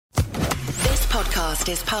podcast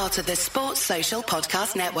is part of the Sports Social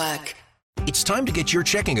Podcast Network. It's time to get your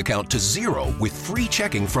checking account to zero with free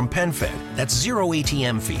checking from PenFed. That's zero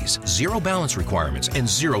ATM fees, zero balance requirements, and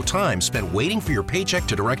zero time spent waiting for your paycheck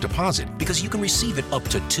to direct deposit because you can receive it up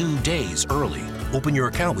to 2 days early. Open your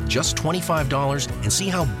account with just $25 and see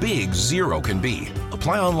how big zero can be.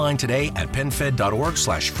 Apply online today at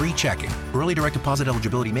PenFed.org/free checking. Early direct deposit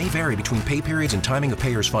eligibility may vary between pay periods and timing of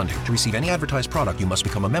payers' funding. To receive any advertised product, you must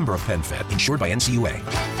become a member of PenFed, insured by NCUA.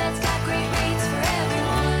 PenFed's got great rates for everyone.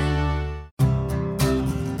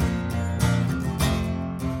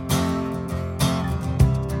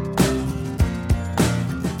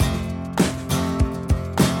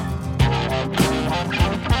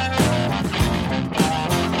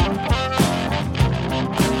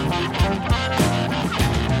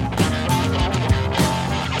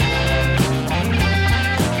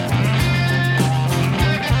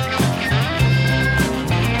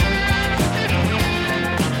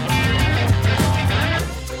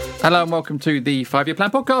 Hello and welcome to the 5-Year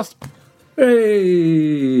Plan podcast. Hey.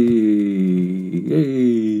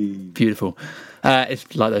 Beautiful.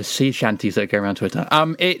 It's like those sea shanties that go around Twitter.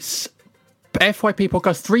 It's FYP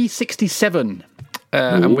podcast 367.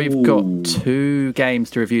 And we've got 2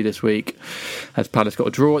 games to review this week. As Palace got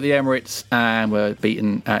a draw at the Emirates and were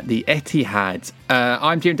beaten at the Etihad.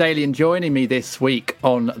 I'm Jim Daly, and joining me this week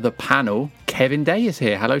on the panel, Kevin Day is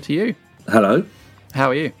here. Hello to you. Hello.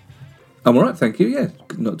 How are you? I'm all right, thank you. Yeah,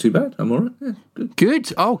 not too bad. I'm all right. Yeah, good.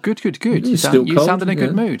 Good. Oh, good. You still cold, sound in a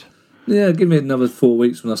good mood. Yeah, give me another 4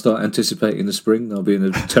 weeks when I start anticipating the spring. I'll be in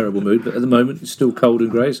a terrible mood. But at the moment, it's still cold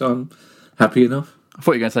and grey, so I'm happy enough. I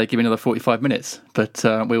thought you were going to say give me another 45 minutes, but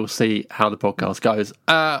we will see how the podcast goes.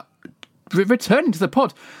 Returning to the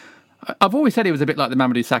pod, I've always said he was a bit like the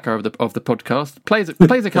Mamadou Sakho of the podcast. Plays a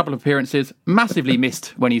couple of appearances, massively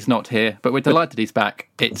missed when he's not here, but we're delighted he's back.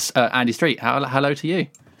 It's Andy Street. Hello to you.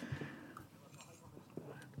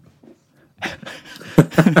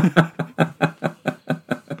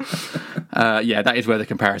 Yeah, that is where the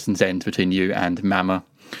comparisons end between you and Mama.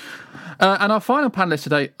 And our final panellist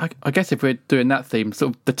today, I guess if we're doing that theme,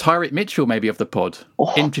 sort of the Tyreek Mitchell maybe of the pod,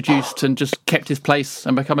 introduced and just kept his place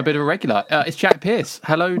and become a bit of a regular. It's Jack Pearce.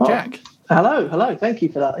 Hello, Jack. Hello. Thank you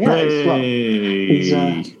for that. Yeah,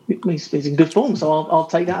 he's in good form, so I'll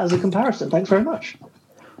take that as a comparison. Thanks very much.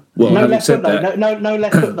 Well, no left foot, though. No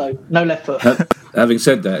left foot, though. No left foot. Having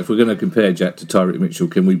said that, if we're going to compare Jack to Tyreek Mitchell,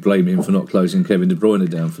 can we blame him for not closing Kevin De Bruyne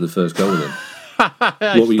down for the first goal then?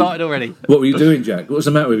 Started already. What were you doing, Jack? What's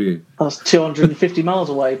the matter with you? I was 250 miles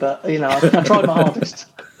away, but, I tried my hardest.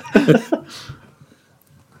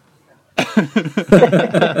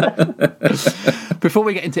 Before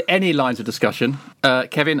we get into any lines of discussion,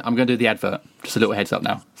 Kevin, I'm going to do the advert. Just a little heads up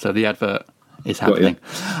now. So the advert is happening.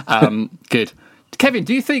 Good. Kevin,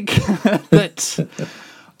 do you think that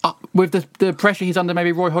with the pressure he's under,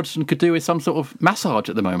 maybe Roy Hodgson could do with some sort of massage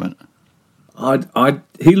at the moment?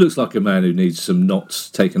 He looks like a man who needs some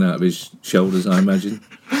knots taken out of his shoulders, I imagine.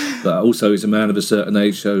 But also he's a man of a certain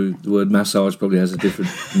age, so the word massage probably has a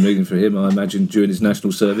different meaning for him. I imagine during his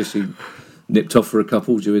national service he nipped off for a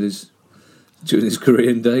couple during his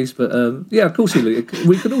Korean days. But of course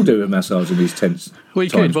we could all do a massage in these tense We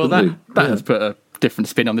times, could. Well, that has put a different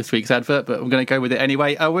spin on this week's advert, but I'm going to go with it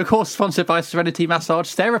anyway. We're of course sponsored by Serenity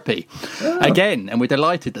Massage Therapy. Again, and we're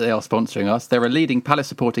delighted that they are sponsoring us. They're a leading Palace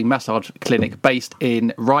supporting massage clinic based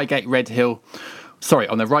in Reigate Red Hill.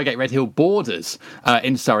 On the Reigate Red Hill borders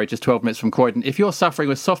in Surrey, just 12 minutes from Croydon. If you're suffering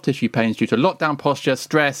with soft tissue pains due to lockdown posture,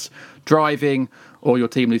 stress, driving, or your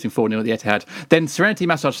team losing 4-0 at the Etihad, then Serenity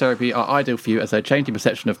Massage Therapy are ideal for you as they're changing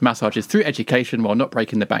perception of massages through education while not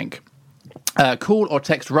breaking the bank. Call or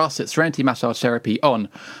text Russ at Serenity Massage Therapy on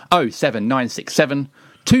 07967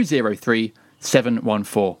 203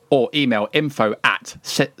 714 or email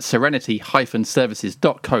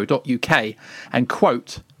info@serenity-services.co.uk and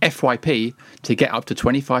quote FYP to get up to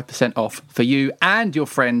 25% off for you and your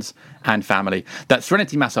friends and family. That's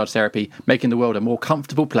Serenity Massage Therapy, making the world a more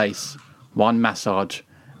comfortable place, one massage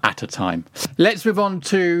at a time. Let's move on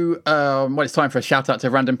to, it's time for a shout out to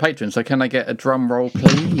random patrons. So can I get a drum roll,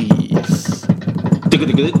 please?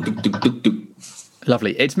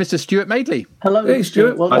 Lovely. It's Mr. Stuart Madeley. Hello. Hey,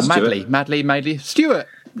 Stuart. Well, Madley. Stuart,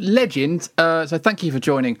 legend. So thank you for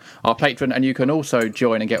joining our Patreon, and you can also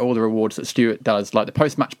join and get all the rewards that Stuart does, like the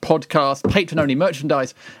post-match podcast, patron-only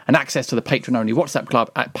merchandise, and access to the patron-only WhatsApp club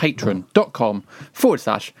at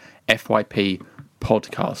patreon.com/FYP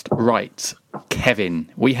podcast. Right, Kevin,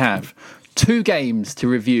 we have 2 games to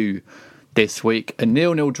review this week. A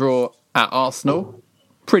 0-0 draw at Arsenal.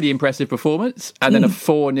 Pretty impressive performance. And then a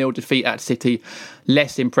 4-0 defeat at City.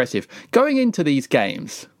 Less impressive. Going into these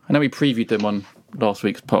games, I know we previewed them on last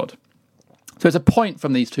week's pod. So it's a point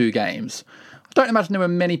from these two games. I don't imagine there were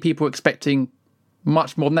many people expecting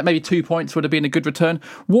much more than that. Maybe 2 points would have been a good return.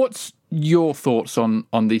 What's your thoughts on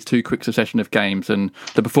these two quick succession of games and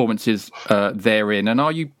the performances therein? And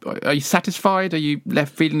are you satisfied? Are you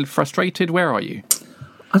left feeling frustrated? Where are you?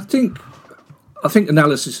 I think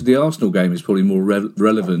analysis of the Arsenal game is probably more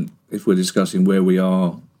relevant if we're discussing where we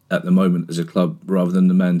are at the moment as a club rather than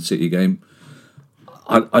the Man City game.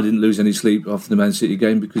 I didn't lose any sleep after the Man City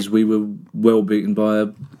game because we were well beaten by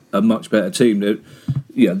a much better team.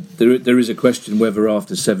 There is a question whether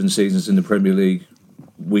after 7 seasons in the Premier League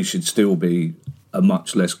we should still be a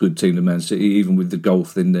much less good team than Man City, even with the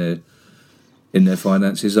gulf in their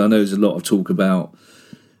finances. I know there's a lot of talk about.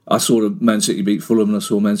 I saw Man City beat Fulham and I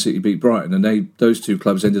saw Man City beat Brighton, and those two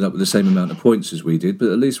clubs ended up with the same amount of points as we did. But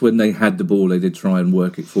at least when they had the ball, they did try and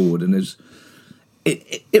work it forward. And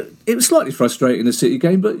it was slightly frustrating, the City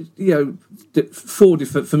game, but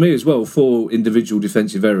for me as well, 4 individual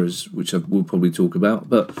defensive errors, which we'll probably talk about.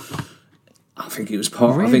 But I think it was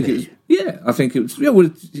part. Really? I think it was. Well,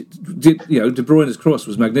 De Bruyne's cross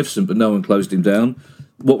was magnificent, but no one closed him down.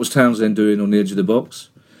 What was Townsend doing on the edge of the box?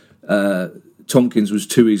 Tompkins was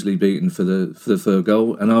too easily beaten for the third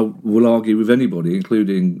goal, and I will argue with anybody,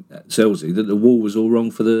 including Chelsea, that the wall was all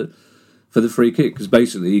wrong for the free kick, because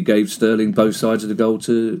basically he gave Sterling both sides of the goal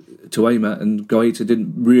to aim at, and Guaita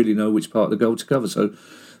didn't really know which part of the goal to cover. So,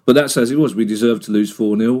 but that's as it was. We deserved to lose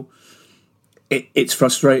 4-0. It's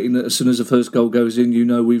frustrating that as soon as the first goal goes in,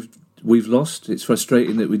 we've lost. It's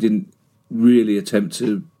frustrating that we didn't really attempt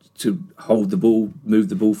to hold the ball, move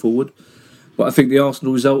the ball forward. But I think the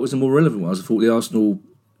Arsenal result was a more relevant one. I thought the Arsenal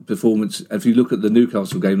performance, if you look at the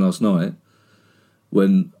Newcastle game last night,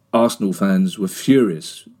 when Arsenal fans were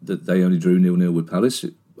furious that they only drew 0-0 with Palace,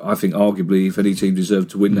 I think arguably if any team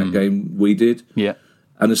deserved to win that game, we did. Yeah.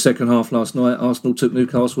 And the second half last night, Arsenal took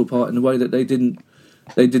Newcastle apart in a way that they didn't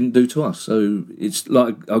do to us. So it's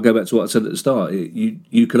like, I'll go back to what I said at the start.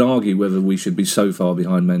 You could argue whether we should be so far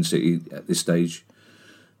behind Man City at this stage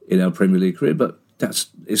in our Premier League career, but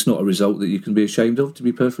it's not a result that you can be ashamed of, to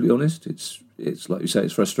be perfectly honest. It's like you say,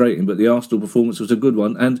 it's frustrating, but the Arsenal performance was a good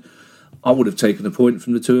one, and I would have taken a point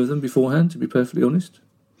from the two of them beforehand, to be perfectly honest.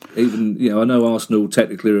 Even, I know Arsenal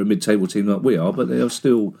technically are a mid-table team like we are, but they are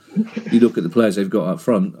still, you look at the players they've got up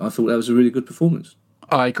front, I thought that was a really good performance.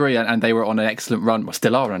 I agree, and they were on an excellent run, well,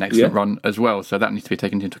 still are on an excellent run as well, so that needs to be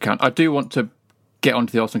taken into account. I do want to get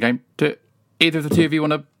onto the Arsenal game. Do either of the two of you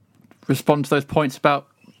want to respond to those points about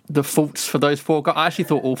the faults for those 4 goals? I actually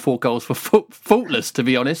thought all 4 goals were faultless, to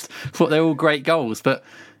be honest. I thought they were all great goals, but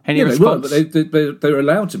any response? They were, but they were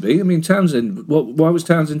allowed to be. I mean, Townsend, why was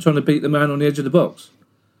Townsend trying to beat the man on the edge of the box?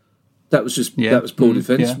 That was that was poor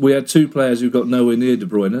defence. Yeah. We had 2 players who got nowhere near De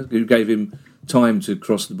Bruyne, who gave him time to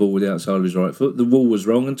cross the ball with the outside of his right foot. The wall was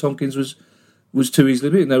wrong, and Tompkins was too easily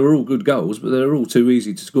beaten. They were all good goals, but they were all too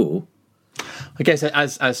easy to score. I guess,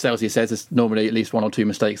 as Celsius says, there's normally at least 1 or 2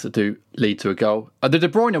 mistakes that do lead to a goal. The De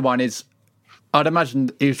Bruyne one is, I'd imagine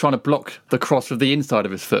he was trying to block the cross with the inside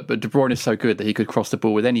of his foot, but De Bruyne is so good that he could cross the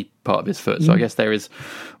ball with any part of his foot. So I guess there is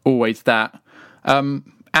always that.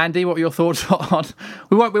 Andy, what were your thoughts on?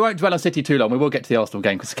 We won't dwell on City too long. We will get to the Arsenal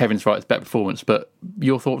game because Kevin's right, it's better performance. But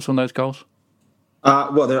your thoughts on those goals? I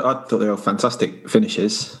thought they were fantastic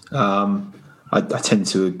finishes. I tend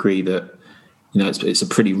to agree that it's a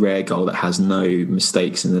pretty rare goal that has no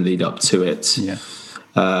mistakes in the lead up to it. Yeah.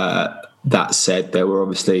 That said, there were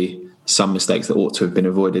obviously some mistakes that ought to have been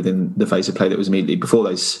avoided in the phase of play that was immediately before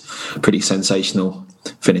those pretty sensational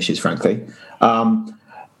finishes, frankly.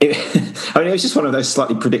 It was just one of those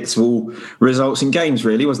slightly predictable results in games,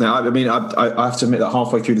 really, wasn't it? I have to admit that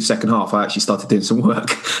halfway through the second half, I actually started doing some work.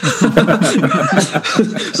 So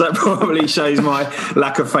that probably shows my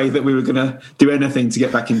lack of faith that we were going to do anything to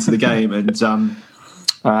get back into the game. And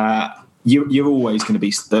you're always going to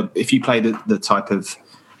be, if you play the type of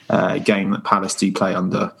game that Palace do play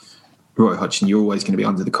under Roy Hodgson, you're always going to be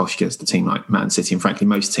under the cosh against a team like Man City, and frankly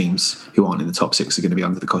most teams who aren't in the top 6 are going to be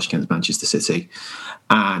under the cosh against Manchester City,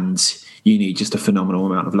 and you need just a phenomenal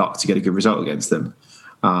amount of luck to get a good result against them.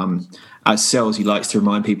 As Selzy likes to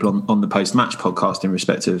remind people on the post-match podcast in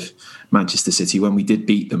respect of Manchester City, when we did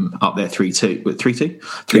beat them up there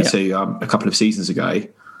 3-2 a couple of seasons ago,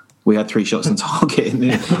 we had 3 shots on target in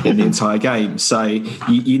the entire game. So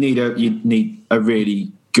you need a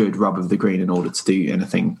really good rub of the green in order to do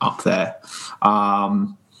anything up there.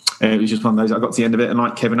 It was just one of those. I got to the end of it, and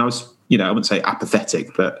like Kevin, I was, I wouldn't say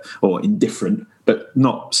apathetic, or indifferent, but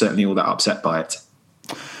not certainly all that upset by it.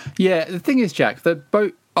 Yeah, the thing is, Jack,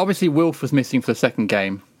 that obviously Wilf was missing for the second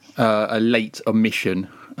game, a late omission.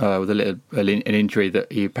 with an injury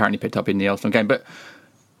that he apparently picked up in the Arsenal game. But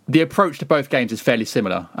the approach to both games is fairly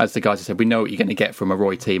similar. As the guys have said, we know what you're going to get from a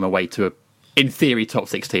Roy team away to a, in theory, top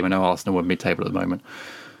 6 team. I know Arsenal are mid-table at the moment.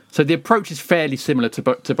 So the approach is fairly similar to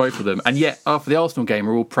both of them. And yet, after the Arsenal game,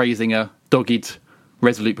 we're all praising a dogged,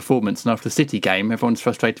 resolute performance. And after the City game, everyone's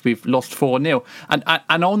frustrated we've lost 4-0.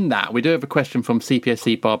 And on that, we do have a question from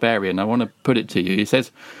CPSC Barbarian. I want to put it to you. He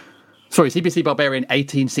says, CPSC Barbarian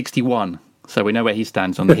 1861. So we know where he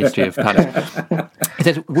stands on the history of Palace. He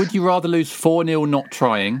says, would you rather lose 4-0 not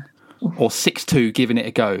trying or 6-2 giving it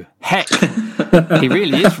a go? Heck, he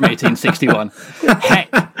really is from 1861. Heck,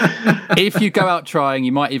 if you go out trying,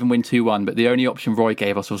 you might even win 2-1, but the only option Roy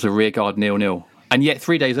gave us was a rearguard 0-0. And yet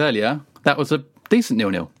 3 days earlier, that was a decent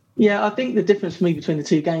 0-0. Yeah, I think the difference for me between the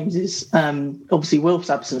two games is obviously Wilf's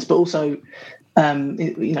absence, but also,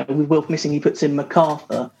 with Wilf missing, he puts in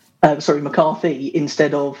McCarthy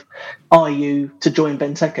instead of Ayew to join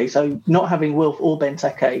Benteke. So not having Wilf or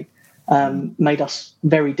Benteke made us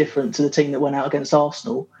very different to the team that went out against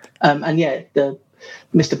Arsenal. Mr.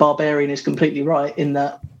 Barbarian is completely right in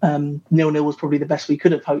that 0-0 was probably the best we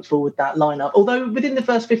could have hoped for with that lineup. Although within the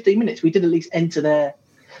first 15 minutes, we did at least enter their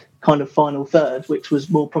kind of final third, which was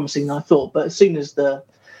more promising than I thought. But as soon as the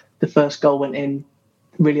first goal went in,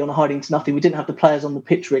 really on a hiding to nothing, we didn't have the players on the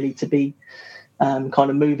pitch really to be kind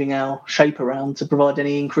of moving our shape around to provide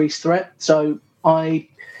any increased threat. So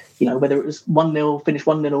whether it was 1-0, finish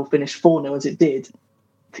 1-0 or finish 4-0 as it did,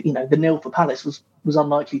 the nil for Palace was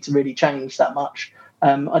unlikely to really change that much.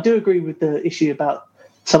 I do agree with the issue about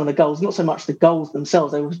some of the goals, not so much the goals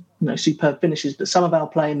themselves, they were superb finishes, but some of our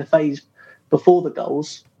play in the phase before the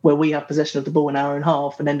goals, where we have possession of the ball an hour and a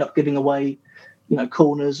half and end up giving away,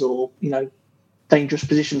 corners or, dangerous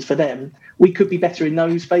positions for them. We could be better in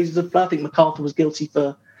those phases of play. I think MacArthur was guilty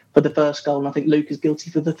for the first goal, and I think Luke is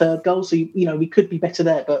guilty for the third goal. So, we could be better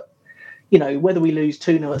there. But, whether we lose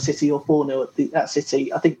 2-0 at City or 4-0 at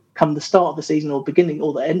City, I think come the start of the season or beginning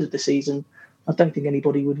or the end of the season, I don't think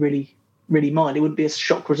anybody would really, really mind. It wouldn't be a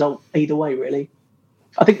shock result either way, really.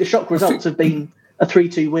 I think the shock results have been a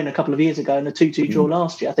 3-2 win a couple of years ago and a 2-2 draw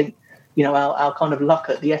last year. I think, our kind of luck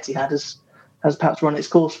at the Etihad has perhaps run its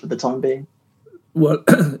course for the time being. Well,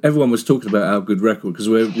 everyone was talking about our good record because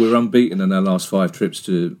we're unbeaten in our last 5 trips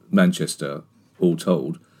to Manchester, all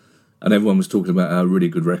told. And everyone was talking about our really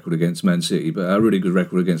good record against Man City. But our really good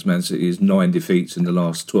record against Man City is 9 defeats in the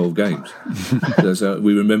last 12 games. So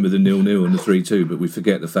we remember the 0-0 and the 3-2, but we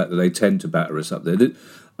forget the fact that they tend to batter us up there.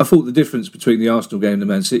 I thought the difference between the Arsenal game and the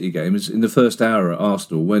Man City game is in the first hour at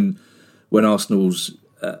Arsenal, when Arsenal's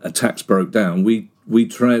attacks broke down, we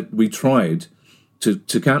tried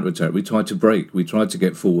to counter-attack. We tried to break. We tried to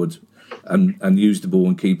get forward and use the ball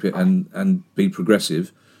and keep it and be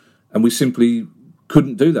progressive. And we simply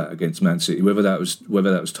couldn't do that against Man City, whether that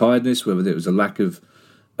was tiredness, whether it was a lack of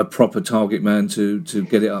a proper target man to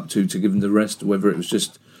get it up to give them the rest, whether it was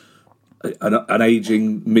just an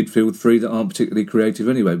ageing midfield three that aren't particularly creative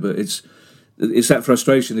anyway. But it's that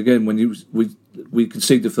frustration again when we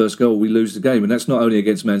concede the first goal, we lose the game, and that's not only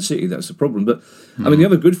against Man City. That's the problem. But I mean, the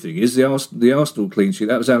other good thing is the Arsenal clean sheet.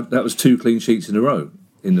 That was 2 clean sheets in a row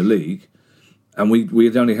in the league, and we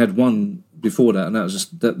had only had one before that, and that was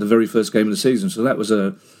just the very first game of the season. So that was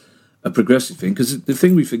a progressive thing. Because the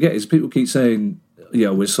thing we forget is people keep saying,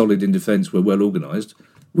 we're solid in defence, we're well organised.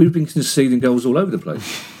 We've been conceding goals all over the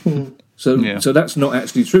place. So that's not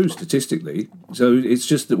actually true statistically. So it's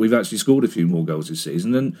just that we've actually scored a few more goals this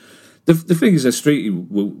season. And the thing is, as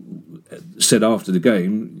Streety said after the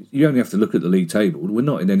game, you only have to look at the league table. We're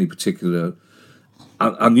not in any particular,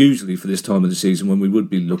 unusually for this time of the season when we would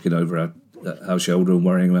be looking over our shoulder and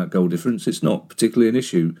worrying about goal difference. It's not particularly an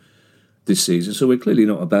issue this season. So we're clearly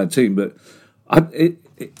not a bad team. But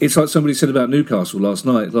it's like somebody said about Newcastle last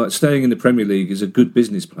night, like staying in the Premier League is a good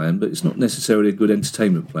business plan, but it's not necessarily a good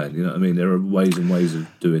entertainment plan. You know what I mean? There are ways and ways of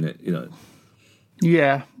doing it,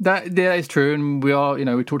 Yeah, that is true. And we are,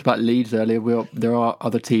 we talked about Leeds earlier. There are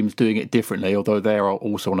other teams doing it differently, although they are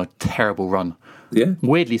also on a terrible run. Yeah.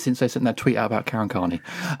 Weirdly, since they sent that tweet out about Karen Carney.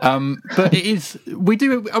 But it is, we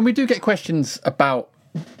do get questions about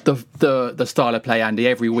the style of play, Andy,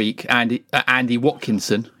 every week. Andy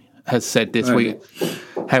Watkinson has said this week,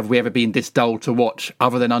 have we ever been this dull to watch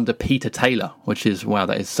other than under Peter Taylor? Which is, wow,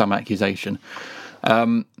 that is some accusation.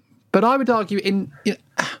 But I would argue in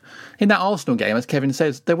that Arsenal game, as Kevin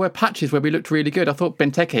says, there were patches where we looked really good. I thought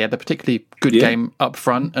Benteke had a particularly good game up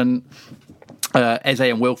front, and Eze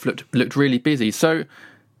and Wilf looked really busy. So,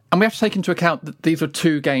 and we have to take into account that these were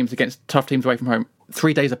 2 games against tough teams away from home,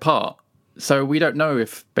 3 days apart. So we don't know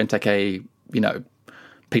if Benteke,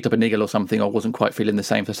 picked up a niggle or something, or wasn't quite feeling the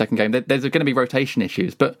same for the second game. There's going to be rotation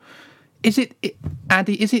issues, but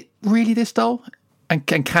Andy, is it really this dull? And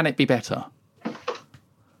can it be better?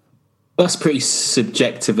 That's a pretty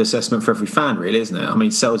subjective assessment for every fan, really, isn't it? I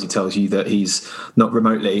mean, Selzy tells you that he's not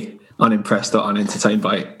remotely unimpressed or unentertained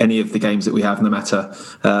by any of the games that we have, no matter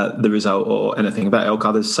the result or anything about it.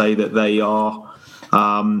 Others say that they are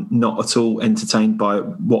not at all entertained by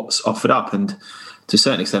what's offered up. And to a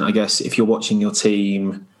certain extent, I guess, if you're watching your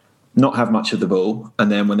team not have much of the ball,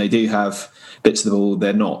 and then when they do have bits of the ball,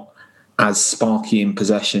 they're not as sparky in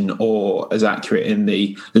possession or as accurate in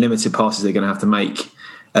the limited passes they're going to have to make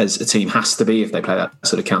as a team has to be if they play that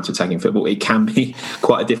sort of counter-attacking football, it can be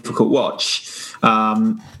quite a difficult watch.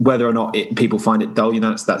 Whether or not people find it dull,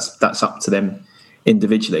 that's up to them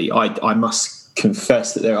individually. I must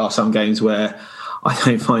confess that there are some games where I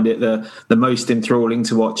don't find it the most enthralling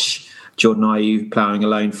to watch Jordan Ayew ploughing a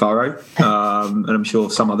lone furrow, and I'm sure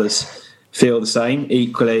some others feel the same.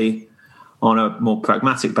 Equally, on a more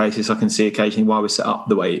pragmatic basis, I can see occasionally why we're set up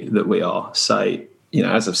the way that we are. So,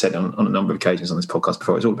 as I've said on a number of occasions on this podcast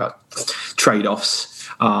before, it's all about trade-offs.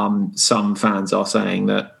 Some fans are saying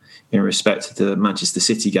that in respect to the Manchester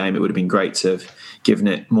City game, it would have been great to have given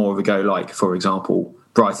it more of a go, like, for example,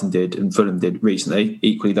 Brighton did and Fulham did recently.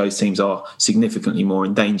 Equally, those teams are significantly more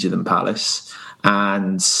in danger than Palace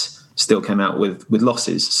and still came out with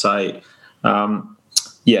losses. So, that's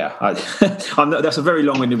a very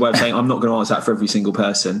long-winded way of saying I'm not going to answer that for every single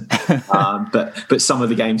person. But some of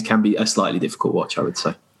the games can be a slightly difficult watch, I would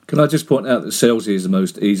say. Can I just point out that Selzy is the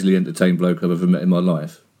most easily entertained bloke I've ever met in my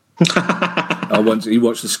life? He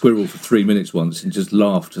watched the squirrel for 3 minutes once and just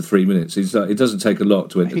laughed for 3 minutes. It doesn't take a lot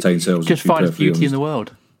to entertain Selzy. Just finds beauty in the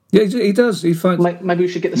world. Yeah, he does. He finds. Maybe we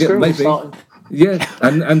should get the squirrel started. Yeah,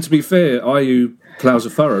 and to be fair, Ayew ploughs a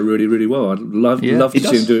furrow really, really well. I'd love to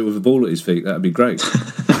see him do it with a ball at his feet. That'd be great.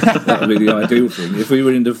 That would be the ideal thing. If we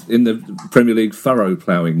were in the Premier League furrow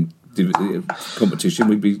ploughing competition,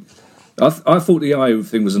 we'd be. I thought the Ayew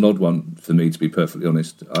thing was an odd one for me, to be perfectly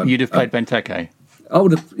honest. You'd have played Benteke. I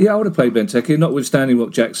would have played Benteke, notwithstanding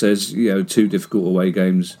what Jack says. 2 difficult away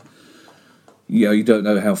games. You don't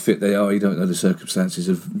know how fit they are. You don't know the circumstances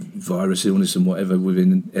of virus, illness, and whatever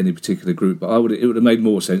within any particular group. But it would have made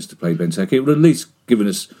more sense to play Benteke. It would have at least given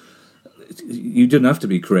us. You didn't have to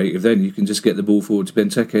be creative then. You can just get the ball forward to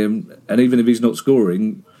Benteke, and even if he's not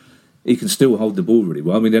scoring, he can still hold the ball really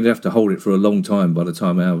well. I mean, they'd have to hold it for a long time by the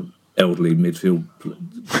time our elderly midfield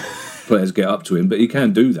players get up to him. But he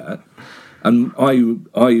can do that. And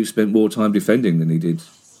Ayew spent more time defending than he did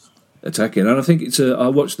attacking. And I think I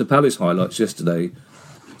watched the Palace highlights yesterday,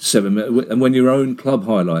 7 minutes, and when your own club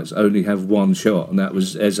highlights only have one shot, and that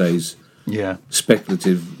was Eze's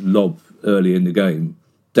speculative lob early in the game,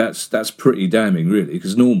 that's pretty damning, really,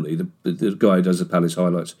 because normally the guy who does the Palace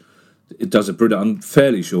highlights, it does a brilliant. I'm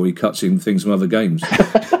fairly sure he cuts in things from other games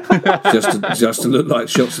just to look like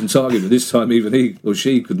shots on target. But this time, even he or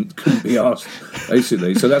she couldn't be asked,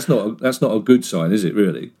 basically. So that's not a good sign, is it?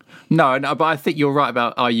 Really? No, but I think you're right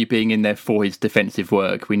about Ayew being in there for his defensive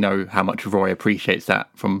work. We know how much Roy appreciates that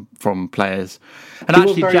from players. And he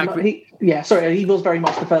was very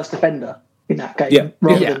much the first defender in that game,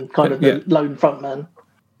 rather than kind of the lone frontman.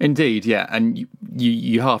 Indeed, yeah, and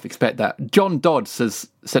you half expect that. John Dodds has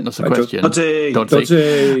sent us a question.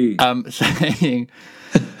 Doddsy. Saying,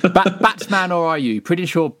 Batsman or Ayew? Pretty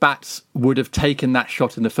sure Bats would have taken that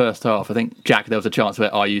shot in the first half. I think, Jack, there was a chance where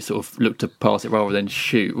Ayew sort of looked to pass it rather than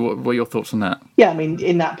shoot. What are your thoughts on that? Yeah, I mean,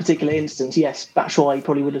 in that particular instance, yes, Batshuayi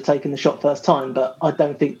probably would have taken the shot first time, but I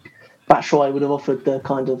don't think Batshuayi would have offered the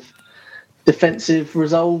kind of defensive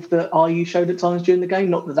resolve that Ayew showed at times during the game.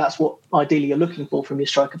 Not that that's what ideally you're looking for from your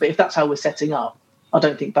striker, but if that's how we're setting up, I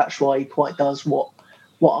don't think Batshuayi quite does what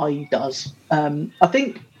Ayew does. I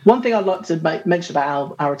think one thing I'd like to mention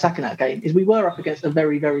about our attack in that game is we were up against a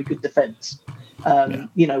very, very good defence.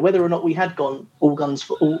 Whether or not we had gone all guns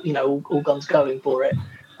going for it.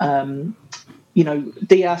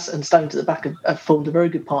 Diaz and Stones at the back have formed a very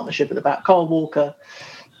good partnership at the back. Kyle Walker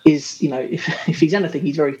is, if he's anything,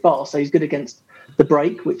 he's very fast. So he's good against the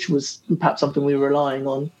break, which was perhaps something we were relying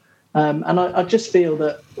on. And I just feel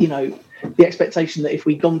that, the expectation that if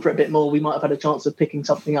we'd gone for it a bit more, we might have had a chance of picking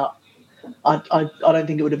something up. I don't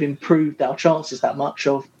think it would have improved our chances that much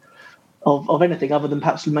of anything other than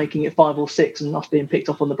perhaps making it 5 or 6 and us being picked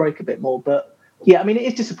off on the break a bit more. But yeah, I mean, it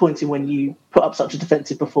is disappointing when you put up such a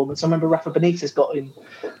defensive performance. I remember Rafa Benitez got in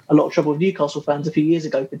a lot of trouble with Newcastle fans a few years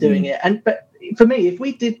ago for doing it. But for me, if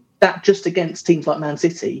we did that just against teams like Man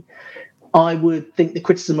City, I would think the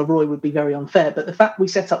criticism of Roy would be very unfair. But the fact we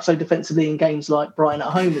set up so defensively in games like Brighton at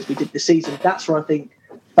home as we did this season, that's where I think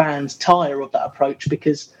fans tire of that approach,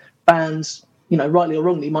 because fans, rightly or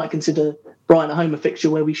wrongly, might consider Brighton a home a fixture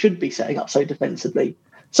where we should be setting up so defensively.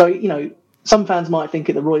 So, some fans might think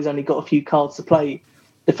that Roy's only got a few cards to play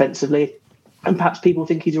defensively, and perhaps people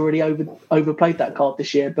think he's already overplayed that card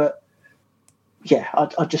this year. But yeah,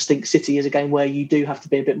 I just think City is a game where you do have to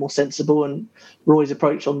be a bit more sensible, and Roy's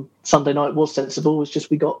approach on Sunday night was sensible. It's just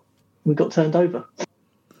we got turned over.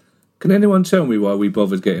 Can anyone tell me why we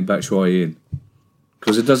bothered getting Batshuayi in?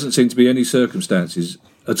 Because there doesn't seem to be any circumstances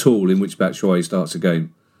at all in which Batshuayi starts a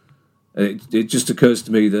game. And it just occurs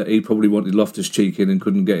to me that he probably wanted Loftus-Cheek in and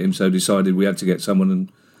couldn't get him, so decided we had to get someone.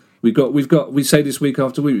 And we say this week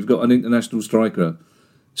after week, we've got an international striker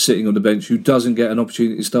sitting on the bench who doesn't get an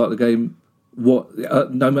opportunity to start the game.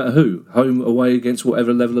 No matter who, home, away, against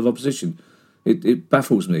whatever level of opposition, it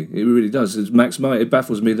baffles me. It really does. It's Max Meyer. It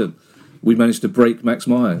baffles me that we managed to break Max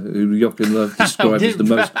Meyer, who Joachim Löw described as the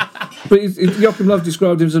most. But Joachim Löw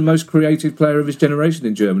described him as the most creative player of his generation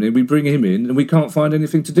in Germany. We bring him in, and we can't find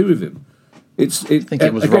anything to do with him. I think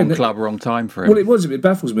it was again, wrong club, wrong time for him. Well, it was. It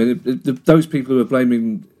baffles me. Those people who are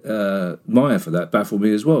blaming Meyer for that baffle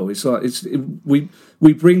me as well. It's like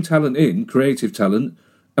we bring talent in, creative talent,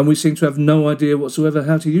 and we seem to have no idea whatsoever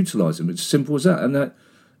how to utilise them. It's as simple as that. And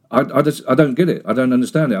I don't get it. I don't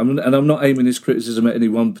understand it. I'm not aiming this criticism at any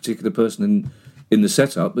one particular person in the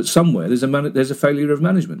setup, but somewhere there's a failure of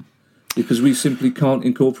management, because we simply can't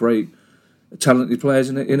incorporate talented players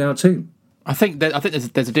in our team. I think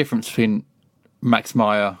there's a difference between Max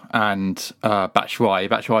Meyer and Batshuayi.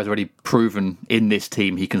 Batshuayi's already proven in this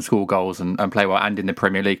team he can score goals and play well, and in the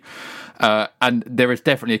Premier League. And there is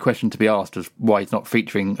definitely a question to be asked as why he's not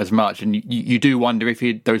featuring as much. And you do wonder if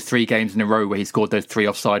those 3 games in a row where he scored those 3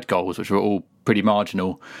 offside goals, which were all pretty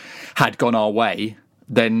marginal, had gone our way,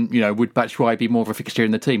 then would Batshuayi be more of a fixture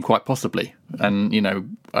in the team? Quite possibly. And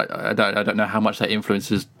I don't know how much that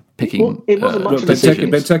influences picking. Well, it wasn't much of a secret.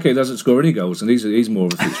 Benteke doesn't score any goals, and he's more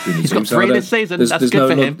of a fixture in the team. He's got 3 this season. That's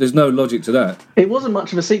good for him. There's no logic to that. It wasn't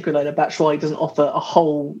much of a secret though that Batshuayi doesn't offer a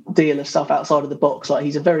whole deal of stuff outside of the box. Like,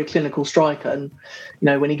 he's a very clinical striker, and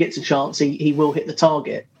when he gets a chance, he will hit the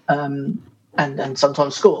target and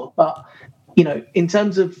sometimes score. But in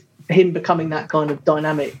terms of him becoming that kind of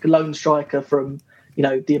dynamic lone striker from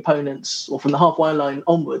the opponents or from the halfway line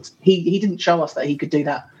onwards, he didn't show us that he could do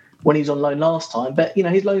that when he was on loan last time. But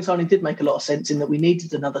his loan signing did make a lot of sense in that we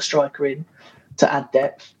needed another striker in to add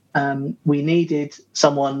depth. We needed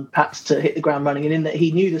someone perhaps to hit the ground running, and in that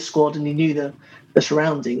he knew the squad and he knew the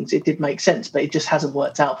surroundings, it did make sense, but it just hasn't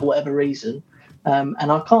worked out for whatever reason.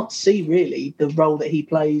 And I can't see really the role that he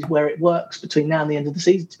plays where it works between now and the end of the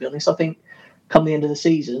season, to be honest. I think come the end of the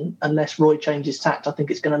season, unless Roy changes tact, I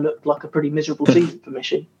think it's going to look like a pretty miserable season for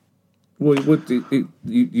Michy. Well,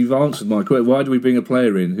 you've answered my question. Why do we bring a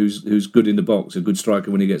player in who's good in the box, a good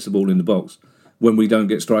striker when he gets the ball in the box, when we don't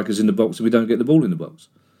get strikers in the box and we don't get the ball in the box?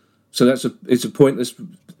 So it's a pointless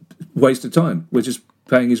waste of time. We're just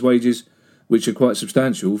paying his wages, which are quite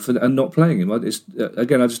substantial, and not playing him. I just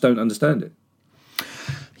don't understand it.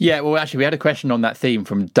 Yeah, well, actually, we had a question on that theme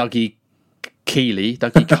from Dougie Kiley.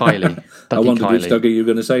 I wondered which Dougie you were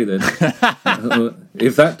going to say then.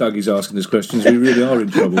 If that Dougie's asking us questions, we really are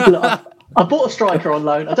in trouble. Look, I bought a striker on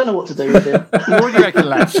loan. I don't know what to do with him. What do you reckon,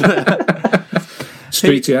 lads?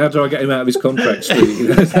 Streety, how do I get him out of his contract,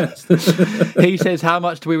 Streety? He says, how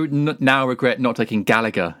much do we now regret not taking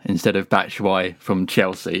Gallagher instead of Batshuayi from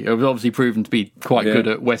Chelsea? It was obviously proven to be quite good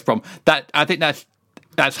at West Brom. I think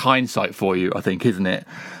that's hindsight for you, I think, isn't it?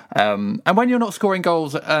 And when you're not scoring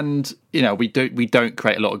goals, and we don't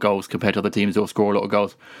create a lot of goals compared to other teams who score a lot of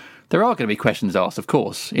goals, there are going to be questions asked, of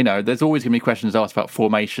course. There's always going to be questions asked about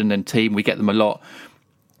formation and team. We get them a lot.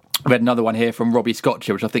 We had another one here from Robbie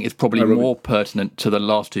Scotcher, which I think is probably more pertinent to the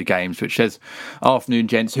last 2 games, which says, afternoon,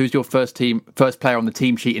 gents, who's your first player on the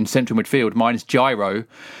team sheet in central midfield? Mine is Gyro.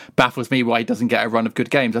 Baffles me why he doesn't get a run of good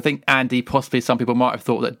games. I think Andy, possibly some people might have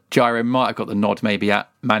thought that Gyro might have got the nod maybe at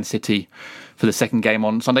Man City for the second game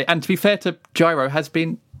on Sunday. And to be fair to Gyro, has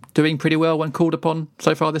been doing pretty well when called upon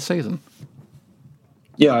so far this season.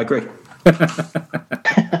 Yeah, I agree.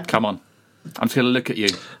 Come on. I'm just going to look at you.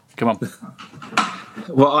 Come on.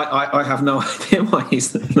 Well, I have no idea why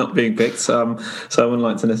he's not being picked, so I wouldn't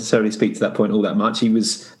like to necessarily speak to that point all that much. He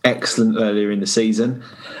was excellent earlier in the season.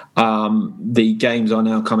 The games are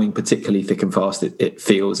now coming particularly thick and fast, it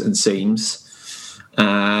feels and seems.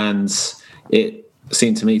 And it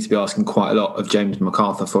seemed to me to be asking quite a lot of James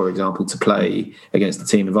McArthur, for example, to play against the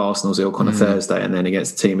team of Arsenal's ilk on a Thursday and then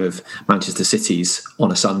against the team of Manchester City's on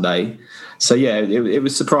a Sunday. So, yeah, it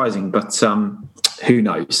was surprising, but Who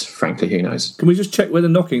knows? Frankly, who knows? Can we just check where the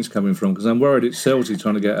knocking's coming from? Because I'm worried it's Selzy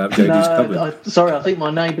trying to get out of JD's cupboard. Sorry, I think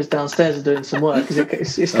my neighbours downstairs are doing some work.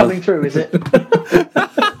 It's coming through, is it?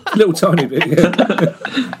 Little tiny bit, yeah.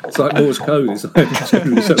 It's like Morse code.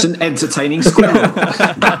 It's an entertaining squirrel.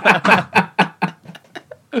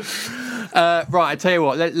 Right, I tell you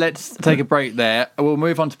what, let's take a break there. We'll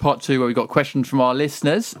move on to part 2 where we've got questions from our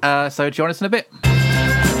listeners. So join us in a bit.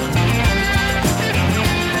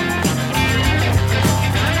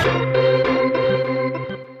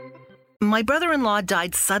 My brother-in-law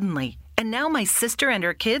died suddenly, and now my sister and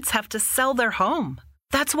her kids have to sell their home.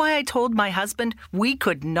 That's why I told my husband we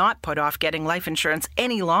could not put off getting life insurance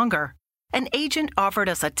any longer. An agent offered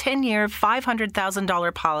us a 10-year,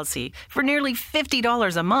 $500,000 policy for nearly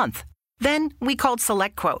 $50 a month. Then we called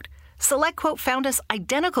SelectQuote. SelectQuote found us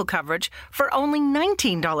identical coverage for only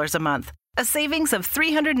 $19 a month, a savings of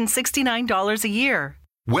 $369 a year.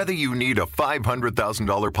 Whether you need a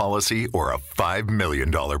 $500,000 policy or a $5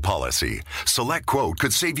 million policy, SelectQuote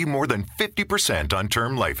could save you more than 50% on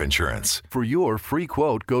term life insurance. For your free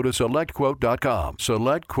quote, go to SelectQuote.com.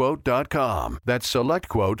 SelectQuote.com. That's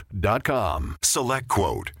SelectQuote.com.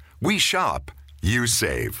 SelectQuote. We shop, you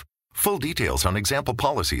save. Full details on example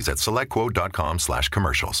policies at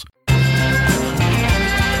SelectQuote.com/commercials.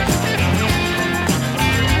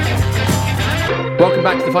 Welcome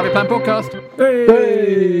back to the 5-Year Plan podcast.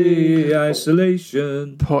 Hey,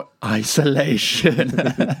 isolation. Isolation.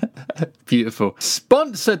 Beautiful.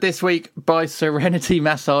 Sponsored this week by Serenity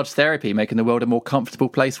Massage Therapy, making the world a more comfortable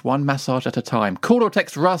place, one massage at a time. Call or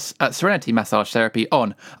text Russ at Serenity Massage Therapy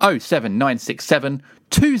on 07967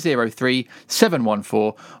 203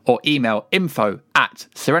 714 or email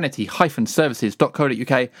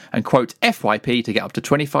info@serenity-services.co.uk and quote FYP to get up to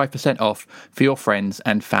 25% off for your friends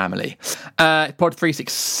and family. Pod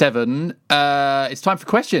 367. It's time for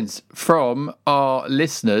questions from our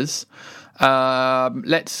listeners.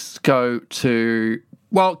 Let's go to...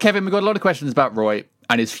 Well, Kevin, we've got a lot of questions about Roy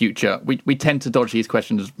and his future. We tend to dodge these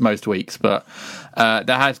questions most weeks, but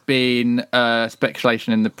there has been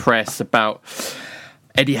speculation in the press about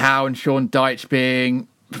Eddie Howe and Sean Dyche being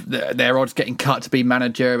their odds getting cut to be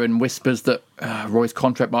manager, and whispers that Roy's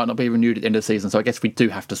contract might not be renewed at the end of the season. So I guess we do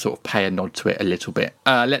have to sort of pay a nod to it a little bit.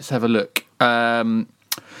 Let's have a look.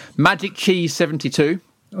 Magic Cheese 72.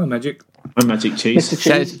 Oh, Magic. I'm Magic Cheese.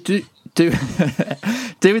 Says, do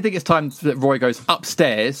we think it's time that Roy goes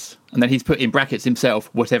upstairs, and then he's put in brackets himself,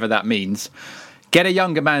 whatever that means, get a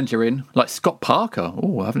younger manager in, like Scott Parker,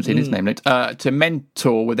 I haven't seen his name linked, to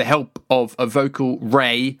mentor with the help of a vocal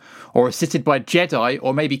Ray, or assisted by Jedi,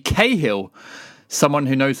 or maybe Cahill, someone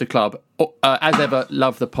who knows the club. As ever,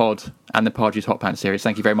 love the pod and the Pardew's Hot Pants series.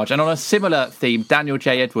 Thank you very much. And on a similar theme, Daniel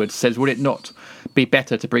J. Edwards says, would it not be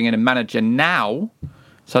better to bring in a manager now,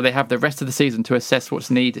 so they have the rest of the season to assess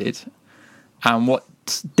what's needed and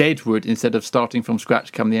what's Deadwood, instead of starting from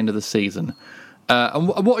scratch come the end of the season? And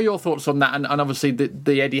what are your thoughts on that? And obviously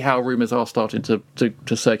the Eddie Howe rumours are starting to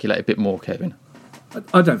circulate a bit more, Kevin.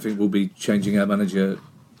 I don't think we'll be changing our manager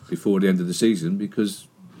before the end of the season, because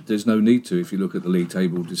there's no need to. If you look at the league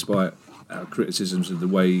table, despite our criticisms of the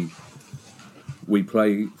way we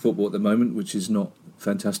play football at the moment, which is not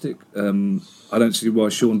fantastic, I don't see why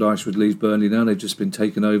Sean Dyche would leave Burnley now. They've just been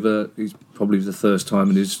taken over. He's probably the first time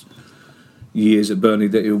in his years at Burnley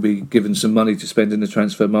that he'll be given some money to spend in the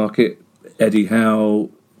transfer market. Eddie Howe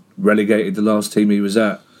relegated the last team he was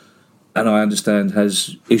at, and I understand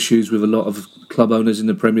has issues with a lot of club owners in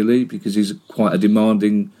the Premier League, because he's quite a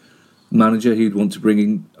demanding manager. He would want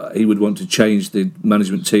to change the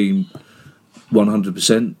management team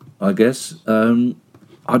 100%, I guess. I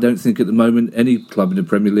don't think at the moment any club in the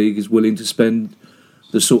Premier League is willing to spend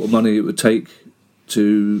the sort of money it would take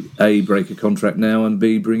to A, break a contract now, and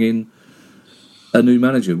B, bring in a new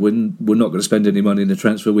manager. We're not going to spend any money in the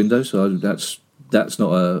transfer window, so that's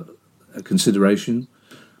not a consideration.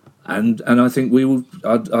 And I think we will.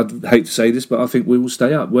 I'd hate to say this, but I think we will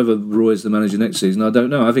stay up. Whether Roy's the manager next season, I don't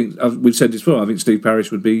know. I think we've said this before. I think Steve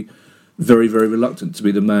Parish would be very, very reluctant to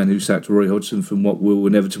be the man who sacked Roy Hodgson from what will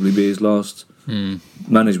inevitably be his last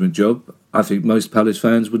management job. I think most Palace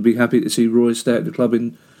fans would be happy to see Roy stay at the club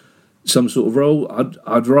in some sort of role.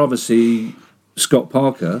 I'd rather see Scott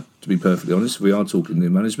Parker, to be perfectly honest. If we are talking new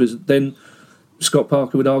managers, then Scott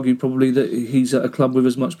Parker would argue probably that he's at a club with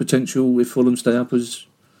as much potential if Fulham stay up as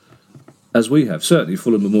we have. Certainly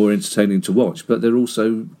Fulham are more entertaining to watch, but they're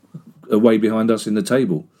also way behind us in the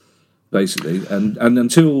table, basically. And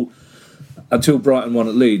until Brighton won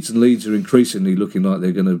at Leeds, and Leeds are increasingly looking like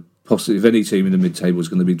they're going to possibly, if any team in the mid-table is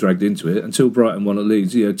going to be dragged into it, until Brighton won at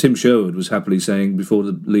Leeds, Tim Sherwood was happily saying before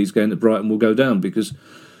the Leeds game that Brighton will go down, because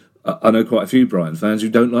I know quite a few Brighton fans who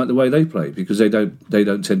don't like the way they play because they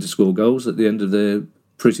don't tend to score goals at the end of their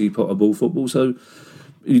pretty potable football. So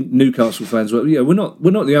Newcastle fans, well, we're not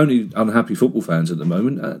the only unhappy football fans at the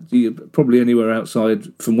moment. Probably anywhere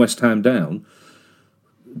outside from West Ham down,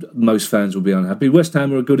 most fans will be unhappy. West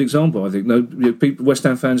Ham are a good example, I think. West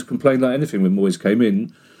Ham fans complained like anything when Moyes came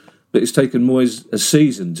in, but it's taken Moyes a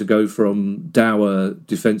season to go from dour,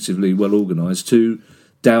 defensively well organised to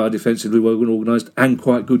dour, defensively well organised and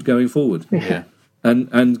quite good going forward. Yeah.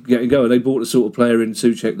 And getting going. They bought the sort of player in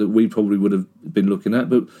Souček that we probably would have been looking at,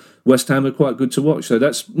 but West Ham are quite good to watch. So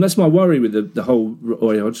that's my worry with the whole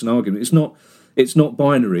Roy Hodgson argument. It's not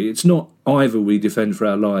binary. It's not either we defend for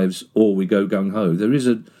our lives or we go gung ho. There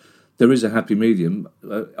is a happy medium.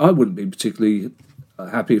 I wouldn't be particularly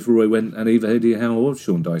happy if Roy went and either Eddie Howe or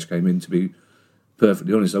Sean Dyche came in. To be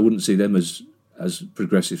perfectly honest, I wouldn't see them as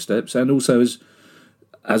progressive steps. And also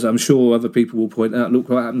as I'm sure other people will point out, look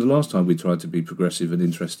what happened the last time we tried to be progressive and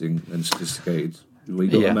interesting and sophisticated. We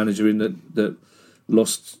got a manager in that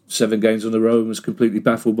lost 7 games on the row and was completely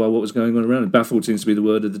baffled by what was going on around him. Baffled seems to be the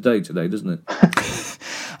word of the day today, doesn't it?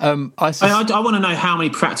 I want to know how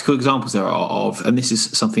many practical examples there are of, and this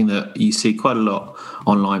is something that you see quite a lot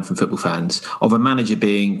online from football fans, of a manager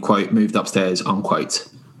being, quote, moved upstairs, unquote.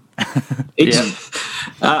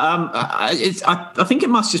 I think it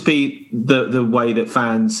must just be the way that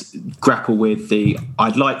fans grapple with the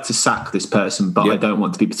I'd like to sack this person, but I don't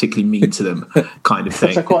want to be particularly mean to them kind of thing.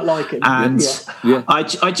 Which I quite like it. And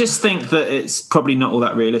I just think that it's probably not all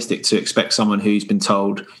that realistic to expect someone who's been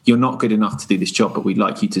told you're not good enough to do this job, but we'd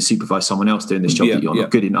like you to supervise someone else doing this job that you're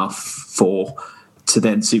not good enough for, to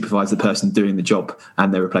then supervise the person doing the job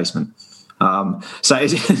and their replacement. So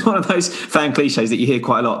it's one of those fan cliches that you hear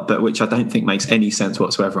quite a lot, but which I don't think makes any sense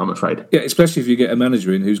whatsoever, I'm afraid. Yeah, especially if you get a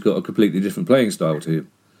manager in who's got a completely different playing style to you.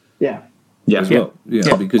 Yeah. As well.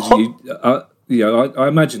 Because I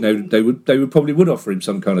imagine they would probably offer him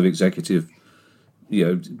some kind of executive,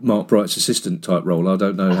 Mark Bright's assistant type role. I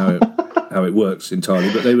don't know how it works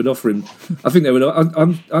entirely, but they would offer him. I think they would.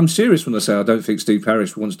 I'm serious when I say I don't think Steve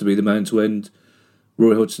Parish wants to be the man to end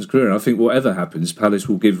Roy Hodgson's career. And I think whatever happens, Palace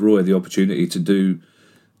will give Roy the opportunity to do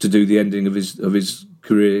the ending of his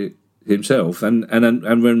career himself. And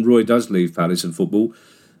when Roy does leave Palace and football,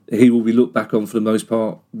 he will be looked back on for the most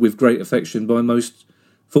part with great affection by most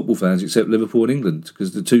football fans, except Liverpool and England,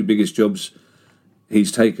 because the 2 biggest jobs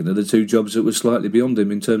he's taken are the 2 jobs that were slightly beyond him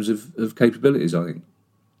in terms of capabilities, I think.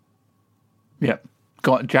 Yeah.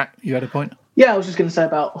 Go on, Jack, you had a point? Yeah, I was just going to say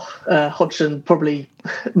about Hodgson probably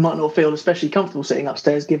might not feel especially comfortable sitting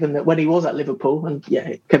upstairs, given that when he was at Liverpool, and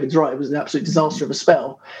Kevin's right, it was an absolute disaster of a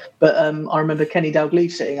spell. But I remember Kenny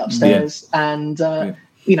Dalglish sitting upstairs and,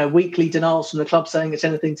 weekly denials from the club saying it's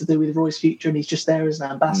anything to do with Roy's future and he's just there as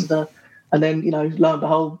an ambassador. And then, lo and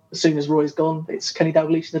behold, as soon as Roy's gone, it's Kenny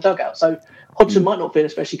Dalglish in the dugout. So Hodgson might not feel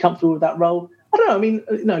especially comfortable with that role. I don't know. I mean,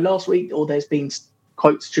 last week, there's been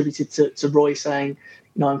quotes attributed to Roy saying,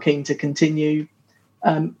 I'm keen to continue.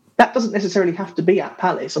 That doesn't necessarily have to be at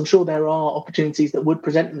Palace. I'm sure there are opportunities that would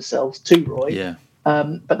present themselves to Roy,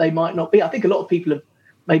 but they might not be. I think a lot of people have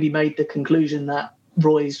maybe made the conclusion that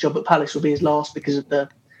Roy's job at Palace will be his last because of the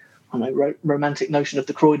romantic notion of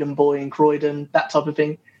the Croydon boy in Croydon, that type of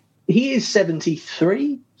thing. He is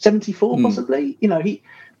 73, 74 possibly.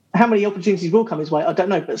 How many opportunities will come his way, I don't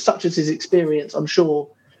know, but such as his experience, I'm sure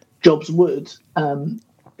jobs would.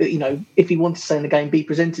 If he wanted to stay in the game, be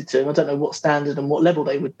presented to him. I don't know what standard and what level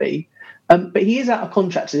they would be. But he is out of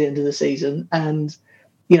contract at the end of the season. And,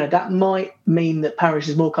 that might mean that Parish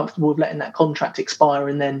is more comfortable with letting that contract expire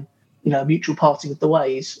and then, mutual parting of the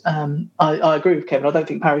ways. I agree with Kevin. I don't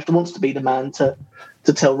think Parish wants to be the man to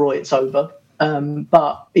tell Roy it's over.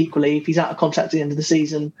 But equally, if he's out of contract at the end of the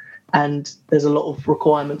season and there's a lot of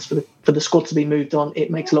requirements for the squad to be moved on, it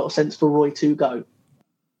makes a lot of sense for Roy to go.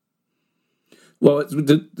 Well,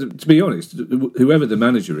 to be honest, whoever the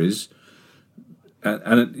manager is,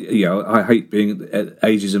 I hate being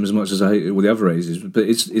ageism as much as I hate all the other ages, but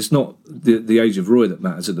it's not the age of Roy that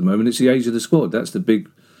matters at the moment. It's the age of the squad. That's the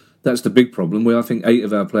big problem. Where I think 8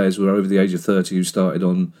 of our players were over the age of 30 who started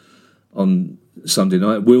on Sunday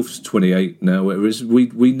night. Wilf's 28 now. Whereas we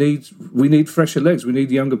need fresher legs. We need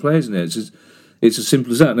younger players in there. It's as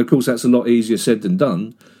simple as that. And of course, that's a lot easier said than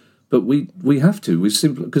done. But we have to. We're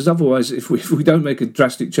simple because otherwise, if we don't make a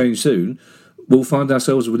drastic change soon, we'll find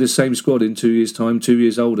ourselves with this same squad in 2 years' time, 2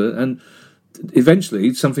 years older, and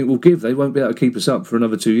eventually something will give. They won't be able to keep us up for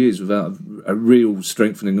another 2 years without a real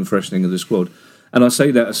strengthening and freshening of the squad. And I say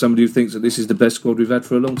that as somebody who thinks that this is the best squad we've had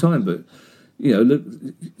for a long time. But look,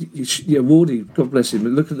 Wardy, God bless him.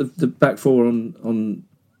 Look at the back four on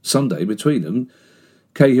Sunday between them.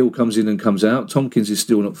 Cahill comes in and comes out. Tompkins is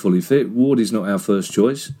still not fully fit. Ward is not our first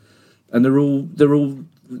choice, and they're all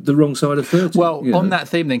the wrong side of 30. Well, on that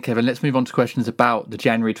theme then, Kevin, let's move on to questions about the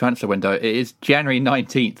January transfer window. It is January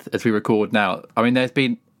 19th as we record now. I mean, there's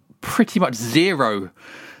been pretty much zero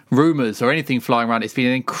rumours or anything flying around. It's been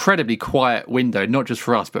an incredibly quiet window, not just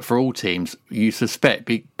for us, but for all teams. You suspect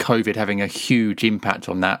COVID having a huge impact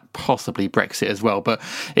on that, possibly Brexit as well. But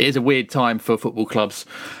it is a weird time for football clubs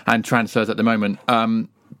and transfers at the moment.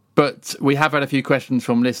 But we have had a few questions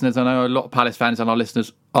from listeners. I know a lot of Palace fans and our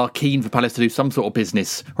listeners are keen for Palace to do some sort of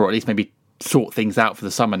business, or at least maybe sort things out for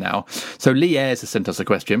the summer now. So Lee Ayres has sent us a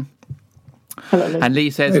question. Hello, Lee. And Lee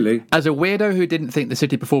says, Hey, Lee. as a weirdo who didn't think the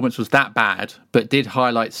City performance was that bad, but did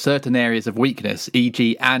highlight certain areas of weakness,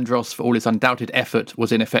 e.g. Andros, for all his undoubted effort,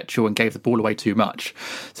 was ineffectual and gave the ball away too much.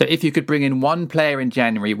 So if you could bring in one player in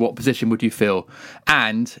January, what position would you fill?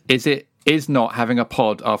 And is not having a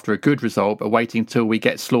pod after a good result, but waiting till we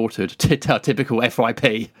get slaughtered, typical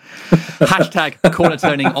FYP. Hashtag corner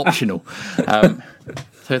turning optional.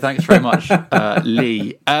 So thanks very much,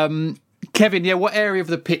 Lee. Kevin, what area of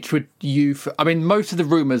the pitch would you... I mean, most of the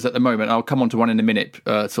rumours at the moment, I'll come on to one in a minute,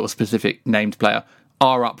 sort of specific named player,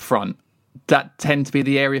 are up front. That tend to be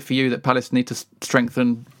the area for you that Palace need to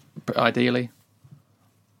strengthen, ideally?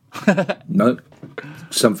 No,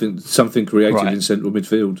 something creative in central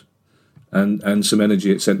midfield. And some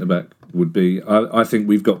energy at centre-back would be... I think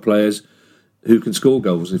we've got players who can score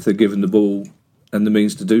goals if they're given the ball and the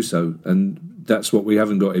means to do so. And that's what we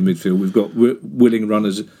haven't got in midfield. We've got willing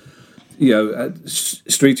runners.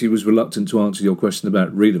 Streety was reluctant to answer your question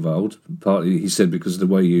about Riedewald. Partly, he said, because of the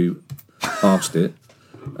way you asked it.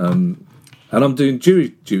 And I'm doing jury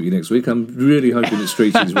duty next week. I'm really hoping that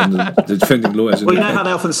Streety is one of the defending lawyers. Well, you know how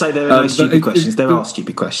they often say there are no stupid questions. There are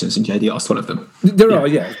stupid questions, and JD asked one of them. There are,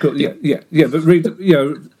 yeah. But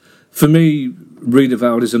for me,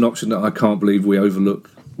 Riedewald is an option that I can't believe we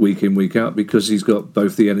overlook week in, week out, because he's got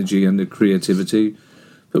both the energy and the creativity.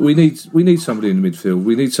 But we need somebody in the midfield.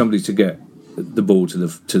 We need somebody to get the ball to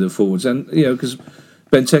the forwards, and because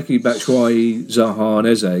Benteke, Batshuayi, Zaha, and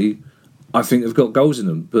Eze, I think they've got goals in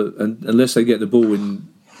them, but unless they get the ball in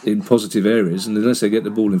positive areas, and unless they get the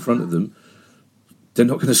ball in front of them, they're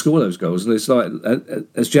not going to score those goals. And it's like,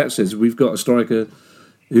 as Jack says, we've got a striker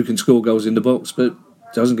who can score goals in the box, but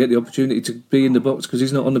doesn't get the opportunity to be in the box because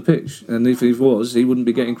he's not on the pitch. And if he was, he wouldn't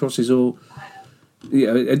be getting crosses or...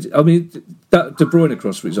 I mean, that De Bruyne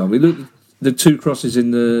cross, for example. Look, the two crosses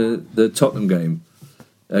in the Tottenham game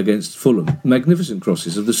against Fulham, magnificent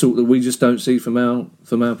crosses of the sort that we just don't see from our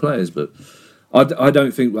players. But I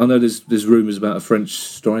don't think... I know there's rumours about a French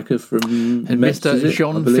striker from Metz, Mr.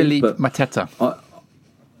 Jean-Philippe Mateta. I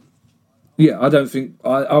don't think...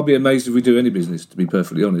 I'll be amazed if we do any business, to be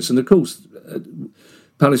perfectly honest. And of course,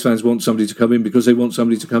 Palace fans want somebody to come in because they want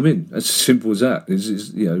somebody to come in. It's as simple as that.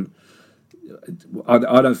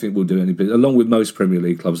 I don't think we'll do any business. Along with most Premier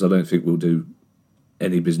League clubs, I don't think we'll do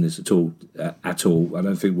any business at all. I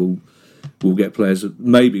don't think we'll get players.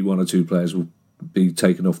 Maybe one or two players will be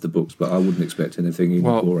taken off the books, but I wouldn't expect anything in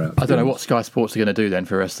or out. I don't know what Sky Sports are going to do then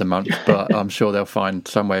for the rest of the month, but I'm sure they'll find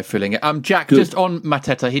some way of filling it. Jack, Good. Just on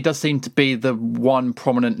Mateta, he does seem to be the one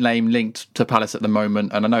prominent name linked to Palace at the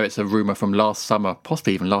moment, and I know it's a rumour from last summer,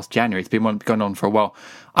 possibly even last January. It's been going on for a while.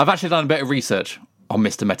 I've actually done a bit of research on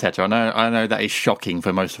Mr. Mateta. I know that is shocking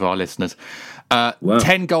for most of our listeners. Wow.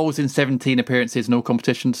 10 goals in 17 appearances in all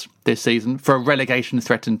competitions this season for a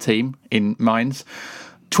relegation-threatened team in Mainz.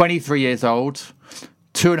 23 years old,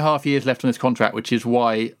 2.5 years left on his contract, which is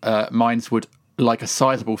why Mainz would like a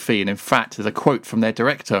sizable fee. And in fact, there's a quote from their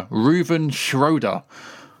director, Ruven Schroeder,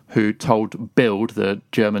 who told Bild, the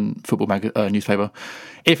German football newspaper,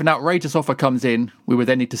 if an outrageous offer comes in, we would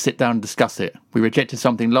then need to sit down and discuss it. We rejected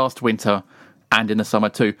something last winter and in the summer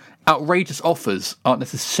too. Outrageous offers aren't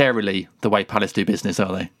necessarily the way Palace do business,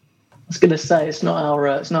 are they? I was going to say it's not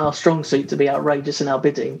our strong suit to be outrageous in our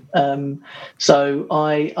bidding. So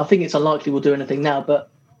I think it's unlikely we'll do anything now. But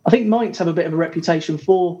I think Mainz have a bit of a reputation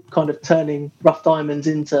for kind of turning rough diamonds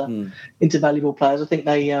into valuable players. I think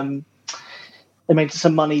they made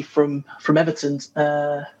some money from Everton.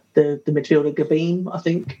 The midfielder Gabin, I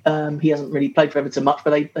think he hasn't really played for Everton much,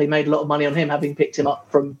 but they made a lot of money on him, having picked him up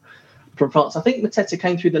from France. I think Mateta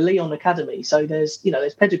came through the Lyon academy, so there's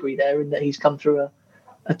pedigree there in that he's come through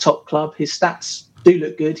a top club. His stats do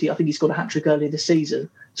look good. I think he scored a hat-trick earlier this season.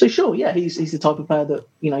 So sure, yeah, he's the type of player that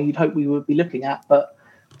you'd hope we would be looking at. But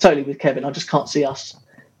totally with Kevin, I just can't see us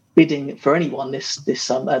bidding for anyone this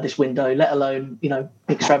window, let alone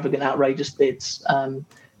extravagant, outrageous bids.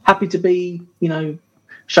 Happy to be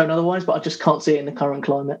shown otherwise, but I just can't see it in the current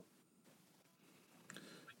climate.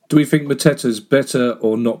 Do we think Mateta's better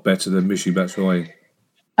or not better than Michy Batshuayi?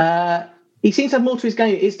 He seems to have more to his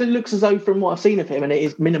game. It looks as though, from what I've seen of him, and it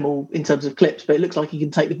is minimal in terms of clips, but it looks like he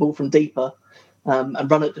can take the ball from deeper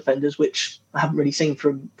and run at defenders, which I haven't really seen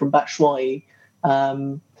from Batshuayi.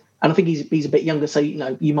 And I think he's a bit younger, so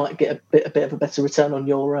you might get a bit of a better return on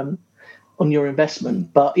your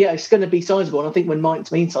investment. But yeah, it's going to be sizable. And I think when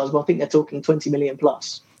Mike's mean sizable, I think they're talking 20 million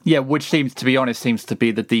plus. Yeah, which seems to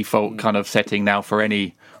be the default kind of setting now for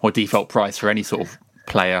any, or default price for any sort of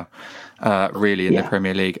player, really, in the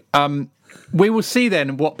Premier League. We will see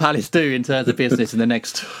then what Palace do in terms of business in the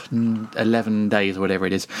next 11 days or whatever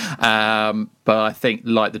it is. But I think,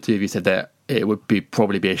 like the two of you said there, it would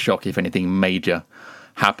probably be a shock if anything major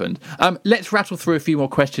happened. Let's rattle through a few more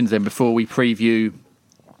questions then before we preview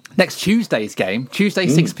next Tuesday's game. Tuesday,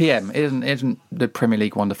 6 p.m. Isn't the Premier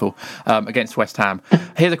League wonderful? Against West Ham.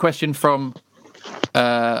 Here's a question from...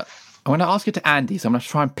 I'm going to ask it to Andy, so I'm going to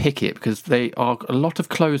try and pick it because they are a lot of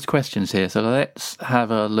closed questions here. So let's have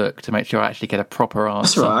a look to make sure I actually get a proper answer.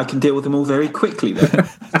 That's all right. I can deal with them all very quickly then.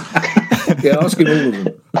 Yeah, ask him all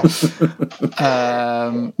of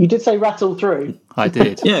them. You did say rattle through. I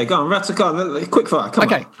did. Yeah, go on, rattle, go on. Quick fire, come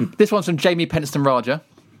on. Okay, this one's from Jamie Penston Raja.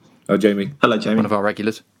 Oh, Jamie. Hello, Jamie. One of our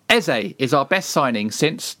regulars. Eze is our best signing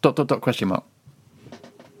since... ...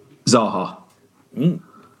 Zaha.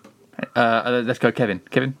 Let's go, Kevin.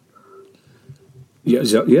 Kevin? Yeah,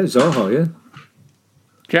 Zaha, yeah.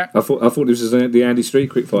 Yeah. I thought this was the Andy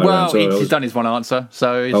Street quickfire round. Well, he's done his one answer,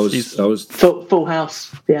 so I was full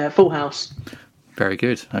house. Yeah, full house. Very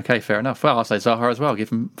good. Okay, fair enough. Well, I'll say Zaha as well. Give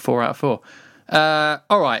him 4 out of 4.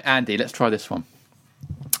 All right, Andy, let's try this one.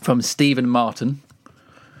 From Stephen Martin.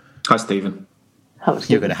 Hi, Stephen.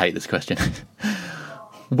 You're going to hate this question.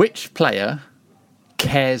 Which player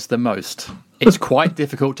cares the most? It's quite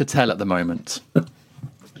difficult to tell at the moment.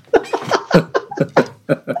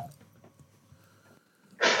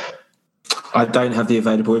 I don't have the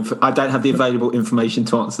available information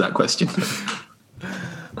to answer that question.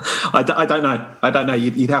 I don't know.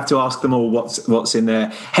 You'd have to ask them all what's in their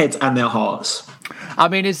heads and their hearts. I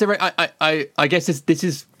mean, is there? I guess this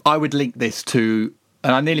is. I would link this to,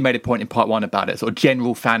 and I nearly made a point in part 1 about it. Sort of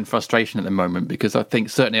general fan frustration at the moment, because I think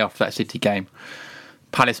certainly after that City game,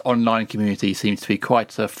 Palace online community seems to be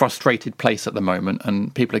quite a frustrated place at the moment,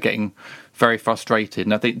 and people are getting very frustrated.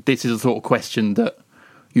 And I think this is a sort of question that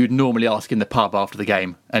you'd normally ask in the pub after the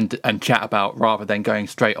game and chat about, rather than going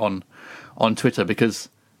straight on Twitter, because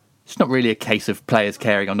it's not really a case of players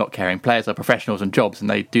caring or not caring. Players are professionals and jobs, and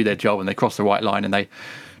they do their job and they cross the white line and they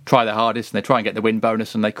try their hardest and they try and get the win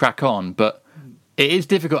bonus and they crack on. But it is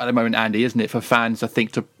difficult at the moment, Andy, isn't it, for fans, I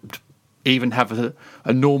think, to even have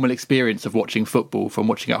a normal experience of watching football from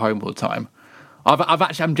watching at home all the time.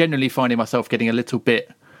 I'm generally finding myself getting a little bit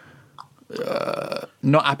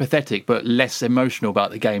not apathetic, but less emotional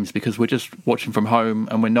about the games, because we're just watching from home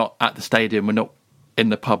and we're not at the stadium, we're not in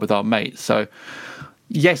the pub with our mates. So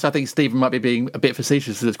yes, I think Stephen might be being a bit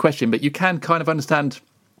facetious with this question, but you can kind of understand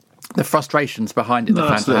the frustrations behind it, the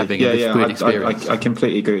fans are having in this weird experience. I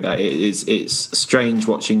completely agree with that. It's strange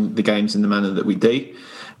watching the games in the manner that we do.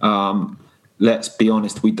 Let's be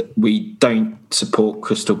honest, we don't support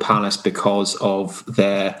Crystal Palace because of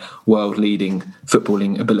their world-leading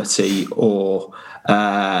footballing ability or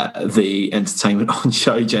the entertainment on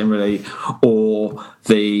show generally, or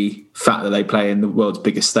the fact that they play in the world's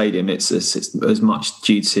biggest stadium. It's as much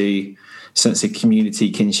due to sense of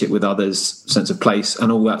community, kinship with others, sense of place,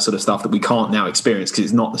 and all that sort of stuff that we can't now experience because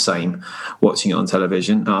it's not the same watching it on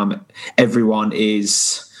television. Everyone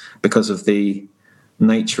is, because of the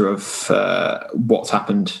nature of what's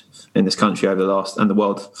happened in this country over the last, and the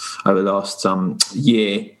world over the last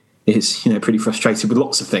year, is pretty frustrated with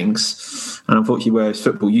lots of things. And unfortunately, whereas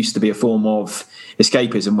football used to be a form of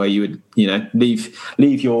escapism, where you would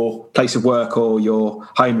leave your place of work or your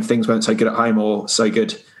home if things weren't so good at home or so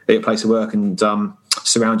good at your place of work, and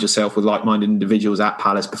surround yourself with like-minded individuals at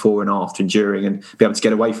Palace before and after and during, and be able to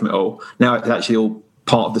get away from it all. Now it's actually all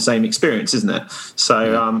part of the same experience, isn't it? So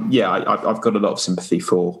I've got a lot of sympathy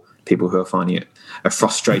for people who are finding it a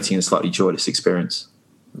frustrating and slightly joyless experience.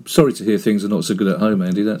 I'm sorry to hear things are not so good at home,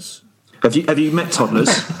 Andy. Have you met toddlers?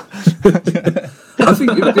 I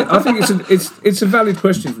think it's a valid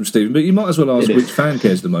question from Stephen, but you might as well ask which fan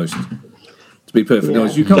cares the most. To be perfectly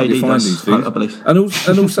honest, you can't define these things. I believe. And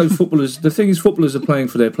also footballers. The thing is, footballers are playing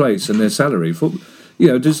for their place and their salary.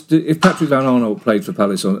 If Patrick Van Aanholt played for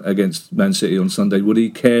Palace against Man City on Sunday, would he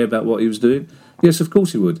care about what he was doing? Yes, of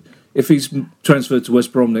course he would. If he's transferred to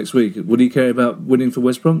West Brom next week, would he care about winning for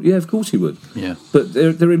West Brom? Yeah, of course he would. Yeah. But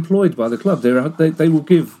they're employed by the club. They will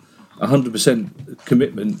give 100%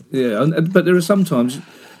 commitment. Yeah, but there are sometimes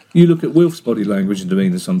you look at Wilf's body language and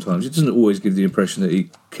demeanour sometimes, it doesn't always give the impression that he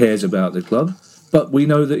cares about the club, but we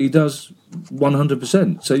know that he does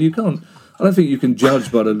 100%. So you can't. I don't think you can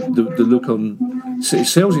judge by the look on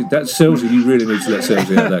Selzy. That Selzy, you really need to let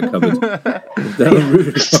Selzy out of that cupboard. I'm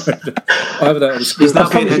really worried. I have that on the screen. He's now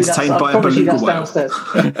being entertained by a beluga whale.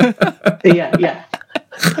 Yeah.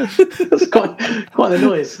 That's quite the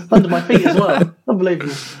noise under my feet as well.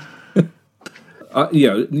 Unbelievable.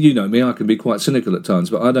 You know me, I can be quite cynical at times,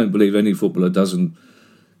 but I don't believe any footballer doesn't.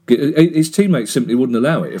 His teammates simply wouldn't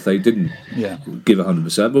allow it if they didn't give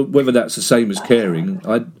 100%. But whether that's the same as caring,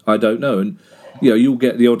 I don't know. And you'll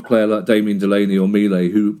get the odd player like Damien Delaney or Mile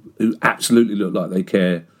who absolutely look like they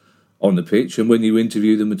care on the pitch, and when you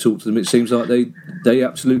interview them and talk to them, it seems like they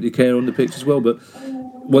absolutely care on the pitch as well. But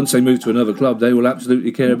once they move to another club, they will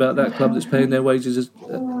absolutely care about that club that's paying their wages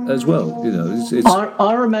as well.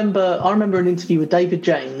 I remember an interview with David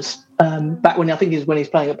James back when he's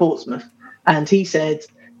playing at Portsmouth, and he said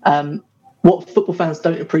what football fans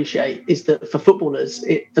don't appreciate is that for footballers,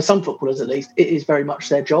 for some footballers at least, it is very much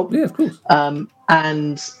their job. Yeah, of course.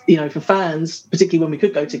 And for fans, particularly when we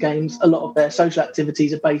could go to games, a lot of their social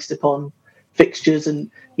activities are based upon fixtures, and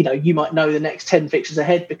you might know the next 10 fixtures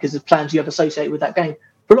ahead because of plans you have associated with that game.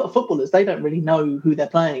 For a lot of footballers, they don't really know who they're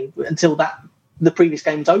playing until the previous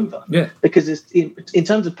game's over. Yeah. Because in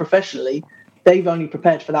terms of professionally, they've only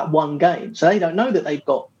prepared for that one game, so they don't know that they've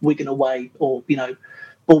got Wigan away or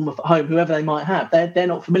Bournemouth at home, whoever they might have. They're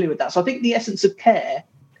not familiar with that. So I think the essence of care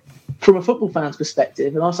from a football fan's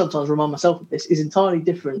perspective, and I sometimes remind myself of this, is entirely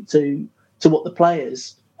different to what the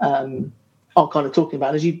players are kind of talking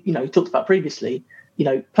about. As you talked about previously,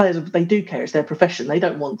 players, they do care. It's their profession. They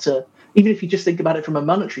don't want to, even if you just think about it from a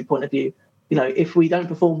monetary point of view, if we don't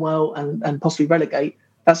perform well and possibly relegate,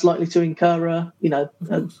 that's likely to incur a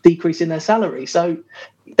decrease in their salary. So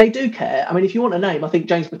they do care. I mean, if you want a name, I think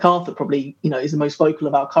James MacArthur probably, is the most vocal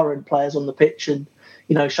of our current players on the pitch and,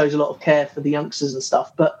 shows a lot of care for the youngsters and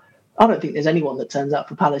stuff. But I don't think there's anyone that turns out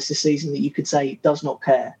for Palace this season that you could say does not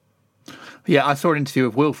care. Yeah, I saw an interview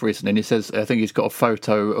with Wilf recently, and he says, I think he's got a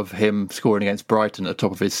photo of him scoring against Brighton at the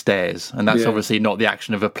top of his stairs. And that's obviously not the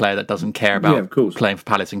action of a player that doesn't care about playing for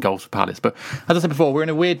Palace and goals for Palace. But as I said before, we're in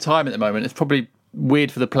a weird time at the moment. It's probably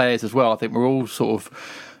weird for the players as well. I think we're all sort of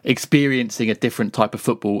experiencing a different type of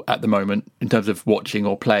football at the moment in terms of watching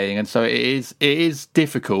or playing, and so it is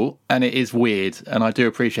difficult and it is weird, and I do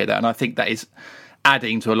appreciate that, and I think that is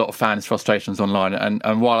adding to a lot of fans' frustrations online,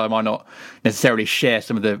 and while I might not necessarily share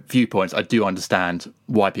some of the viewpoints, I do understand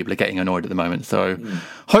why people are getting annoyed at the moment. So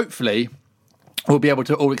hopefully we'll be able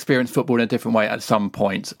to all experience football in a different way at some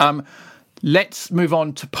point. Let's move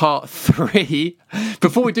on to part 3.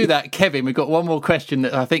 Before we do that, Kevin, we've got one more question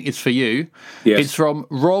that I think is for you. Yes. It's from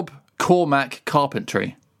Rob Cormac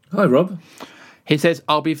Carpentry. Hi, Rob. He says,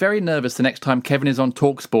 I'll be very nervous the next time Kevin is on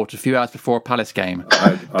TalkSport a few hours before a Palace game.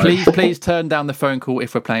 Please turn down the phone call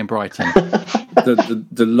if we're playing Brighton.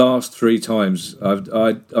 The last 3 times, I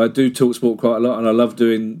do TalkSport quite a lot, and I love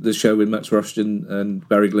doing the show with Max Rushton and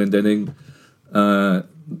Barry Glendenning.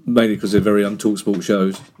 Mainly because they're very TalkSport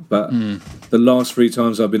shows. But the last 3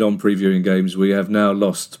 times I've been on previewing games, we have now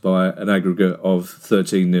lost by an aggregate of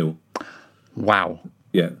 13-0. Wow.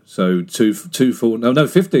 Yeah, so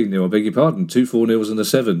 15-0, I beg your pardon. 2 4-0s and a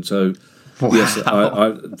 7. So, yes,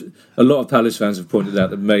 a lot of Palace fans have pointed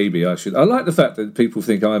out that maybe I should. I like the fact that people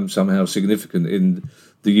think I'm somehow significant in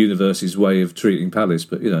the universe's way of treating Palace,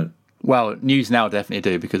 but, Well, News Now definitely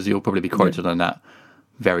do, because you'll probably be quoted on that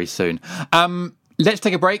very soon. Let's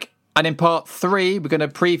take a break, and in part 3, we're going to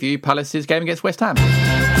preview Palace's game against West Ham.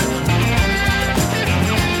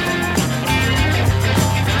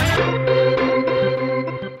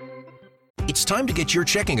 It's time to get your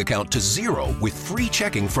checking account to zero with free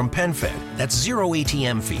checking from PenFed. That's zero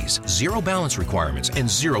ATM fees, zero balance requirements, and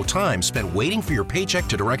zero time spent waiting for your paycheck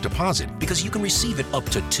to direct deposit, because you can receive it up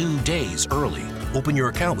to 2 days early. Open your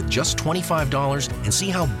account with just $25 and see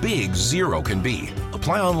how big zero can be.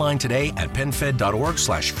 Apply online today at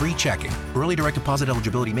PenFed.org/free checking. Early direct deposit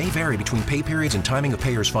eligibility may vary between pay periods and timing of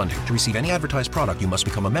payers' funding. To receive any advertised product, you must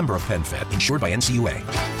become a member of PenFed, insured by NCUA.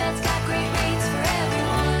 That's got great rates for everyone.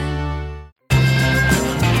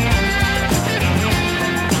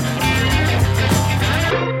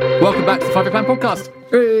 Welcome back to the 5 Pound Podcast.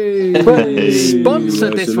 Hey!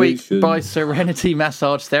 Sponsored this week by Serenity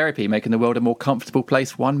Massage Therapy, making the world a more comfortable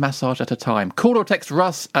place, one massage at a time. Call or text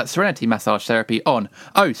Russ at Serenity Massage Therapy on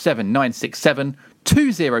 07967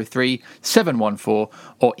 203 714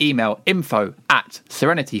 or email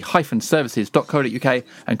info@serenity-services.co.uk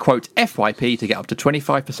and quote FYP to get up to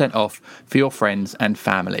 25% off for your friends and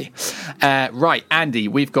family. Right, Andy,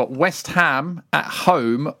 we've got West Ham at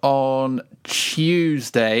home on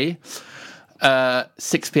Tuesday,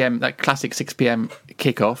 6 p.m, that classic 6 p.m.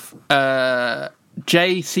 kickoff.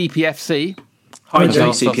 JCPFC. Hi,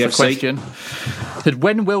 JCPFC. Question. Said,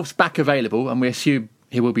 when Wilf's back available, and we assume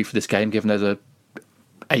he will be for this game, given there's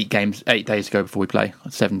 8 days to go before we play,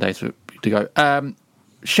 7 days to go.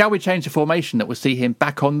 Shall we change the formation that will see him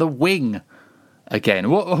back on the wing again?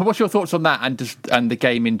 What's your thoughts on that and the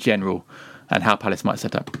game in general and how Palace might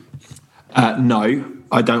set up? No,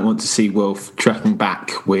 I don't want to see Wilf tracking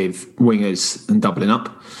back with wingers and doubling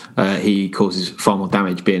up. He causes far more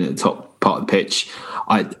damage being at the top part of the pitch.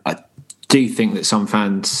 I do think that some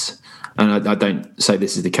fans, and I don't say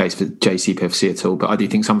this is the case for JCPFC at all, but I do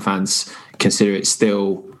think some fans consider it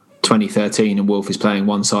still 2013 and Wilf is playing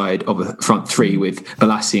one side of a front three with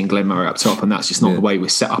Balassi and Glenn Murray up top, and that's just not the way we're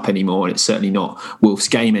set up anymore, and it's certainly not Wilf's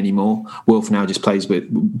game anymore. Wilf now just plays with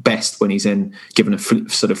best when he's given a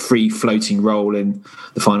sort of free floating role in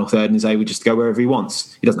the final third and is able just to go wherever he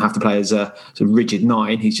wants. He doesn't have to play as a sort of rigid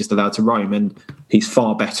 9, he's just allowed to roam, and he's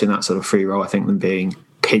far better in that sort of free role, I think, than being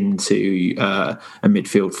pinned to a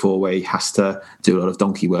midfield 4 where he has to do a lot of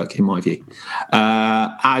donkey work, in my view.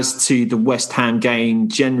 As to the West Ham game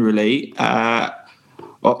generally,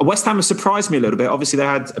 West Ham has surprised me a little bit. Obviously, they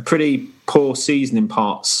had a pretty poor season in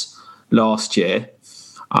parts last year,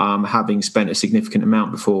 having spent a significant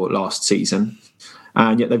amount before last season.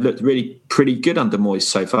 And yet they've looked really pretty good under Moyes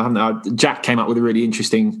so far, haven't they? Jack came up with a really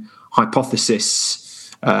interesting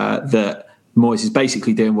hypothesis that Moyes is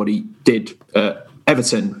basically doing what he did at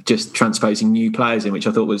Everton, just transposing new players in, which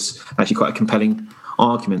I thought was actually quite a compelling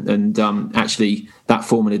argument. And actually, that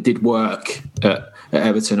formula did work at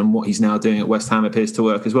Everton, and what he's now doing at West Ham appears to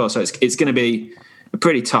work as well. So it's going to be a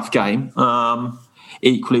pretty tough game.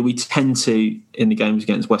 Equally, we tend to, in the games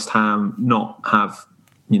against West Ham, not have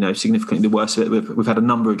significantly the worst of it. We've had a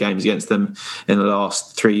number of games against them in the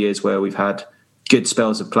last 3 years where we've had good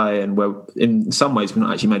spells of play, and where in some ways we've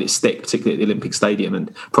not actually made it stick, particularly at the Olympic Stadium,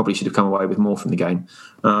 and probably should have come away with more from the game.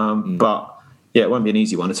 But yeah, it won't be an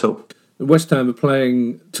easy one at all. West Ham are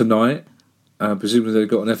playing tonight. Presumably they've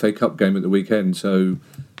got an FA Cup game at the weekend, so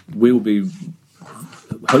we'll be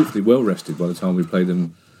hopefully well rested by the time we play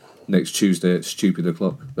them next Tuesday at stupid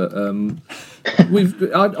o'clock. But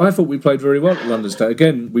I thought we played very well at London Stadium.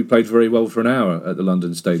 Again, we played very well for an hour at the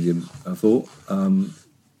London Stadium. I thought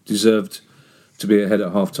deserved to be ahead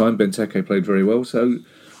at half time. Benteke played very well, so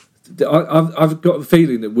I've got a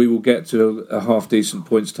feeling that we will get to a half decent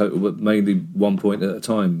points total, but mainly 1 point at a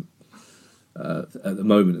time at the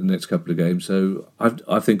moment in the next couple of games. So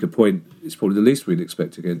I think a point is probably the least we'd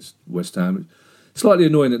expect against West Ham. Slightly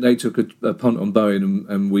annoying that they took a punt on Bowen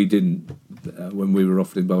and we didn't when we were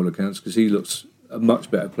offered in bowl accounts, because he looks a much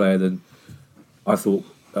better player than I thought,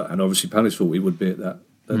 and obviously Palace thought he would be at that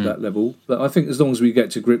level. But I think as long as we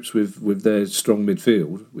get to grips with their strong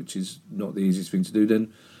midfield, which is not the easiest thing to do,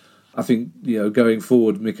 then I think going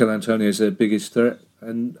forward, Mikel Antonio is their biggest threat,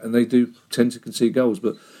 and they do tend to concede goals.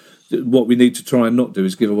 But what we need to try and not do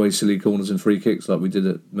is give away silly corners and free kicks like we did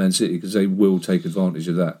at Man City, because they will take advantage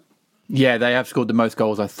of that. Yeah, they have scored the most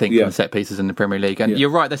goals, I think, on set pieces in the Premier League. And you're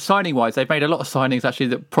right, they're signing-wise, they've made a lot of signings, actually,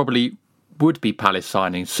 that probably would be Palace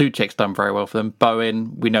signings. Souček's done very well for them.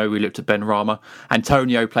 Bowen, we looked at Ben Rama.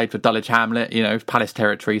 Antonio played for Dulwich Hamlet, Palace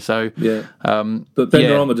territory. So but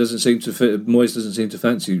Ben Rama doesn't seem to fit. Moyes doesn't seem to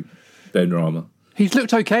fancy Ben Rama. He's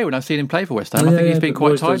looked okay when I've seen him play for West Ham. I think he's been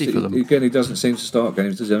quite tidy for them. Again, he doesn't seem to start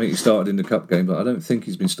games, does he? I think he started in the Cup game, but I don't think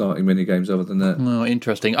he's been starting many games other than that. Oh,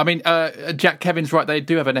 interesting. I mean, Jack Kevin's right. They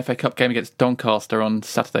do have an FA Cup game against Doncaster on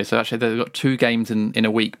Saturday, so actually they've got 2 games in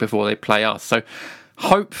a week before they play us. So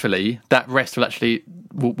hopefully that rest will actually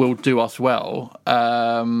will do us well.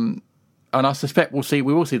 And I suspect we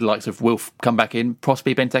will see the likes of Wilf come back in,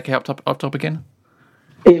 possibly Benteke up top again.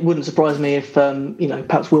 It wouldn't surprise me if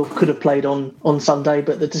perhaps Wilf could have played on Sunday,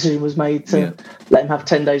 but the decision was made to let him have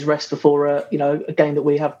 10 days rest before a game that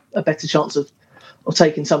we have a better chance of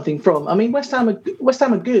taking something from. I mean, West Ham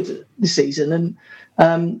are good this season,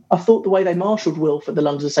 and I thought the way they marshalled Wilf at the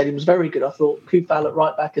London Stadium was very good. I thought Koufal at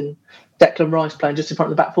right back and Declan Rice playing just in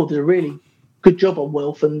front of the back four did a really good job on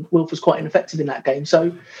Wilf, and Wilf was quite ineffective in that game.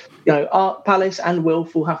 So, our Palace and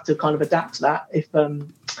Wilf will have to kind of adapt to that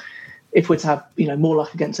if we're to have more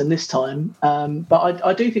luck against them this time. But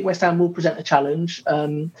I do think West Ham will present a challenge.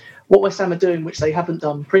 What West Ham are doing, which they haven't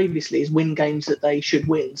done previously, is win games that they should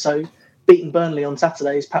win. So beating Burnley on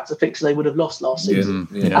Saturday is perhaps a fixture they would have lost last season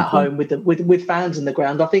at home with fans in the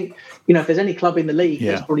ground. I think, if there's any club in the league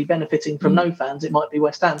that's probably benefiting from no fans, it might be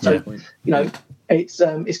West Ham. So,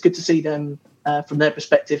 it's good to see them from their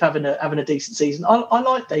perspective having a decent season. I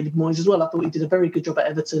like David Moyes as well. I thought he did a very good job at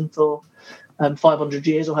Everton for 500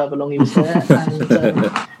 years or however long he was there.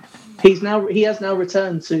 And he has now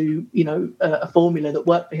returned to a formula that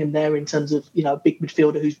worked for him there in terms of a big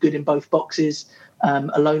midfielder who's good in both boxes,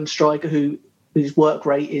 a lone striker whose work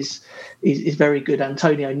rate is very good,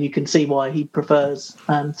 Antonio, and you can see why he prefers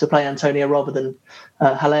to play Antonio rather than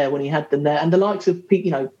Haller when he had them there. And the likes of big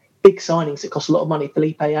signings that cost a lot of money,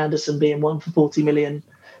 Felipe Anderson being one for 40 million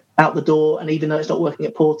out the door, and even though it's not working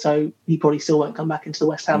at Porto, he probably still won't come back into the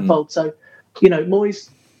West Ham fold. So Moyes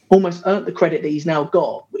almost earned the credit that he's now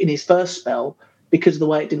got in his first spell because of the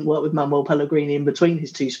way it didn't work with Manuel Pellegrini in between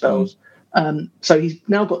his two spells. So he's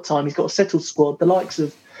now got time. He's got a settled squad. The likes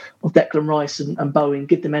of Declan Rice and Bowen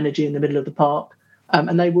give them energy in the middle of the park,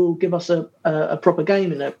 and they will give us a proper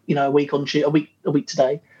game in a week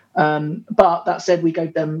today. But that said, we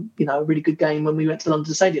gave them a really good game when we went to the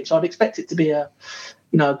London Stadium. So I'd expect it to be a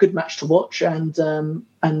good match to watch, and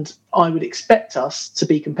I would expect us to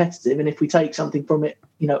be competitive. And if we take something from it,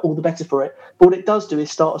 all the better for it. But what it does do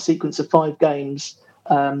is start a sequence of 5 games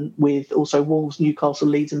with also Wolves, Newcastle,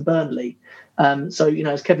 Leeds, and Burnley. So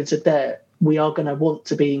as Kevin said there, we are going to want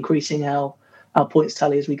to be increasing our points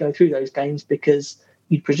tally as we go through those games, because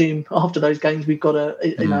you'd presume after those games we've got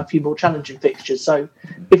a few more challenging fixtures. So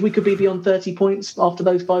if we could be beyond 30 points after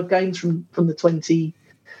those 5 games from the 22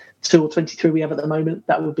 or 23 we have at the moment,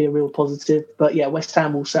 that would be a real positive. But yeah, West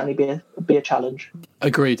Ham will certainly be a challenge.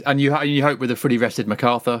 Agreed. And you hope with a fully rested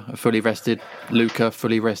MacArthur, a fully rested Luca,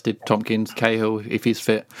 fully rested Tompkins, Cahill, if he's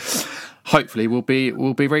fit, hopefully we'll be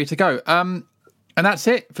ready to go. And that's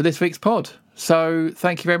it for this week's pod. So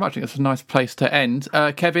thank you very much. I think that's a nice place to end.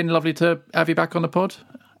 Kevin, lovely to have you back on the pod,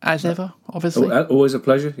 as ever, obviously. Always a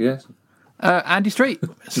pleasure, yes. Andy Street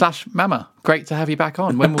 / Mama, great to have you back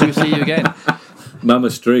on. When will we see you again?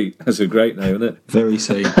 Mama Street, that's a great name, isn't it? Very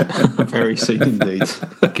soon. Very soon indeed.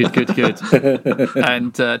 Good.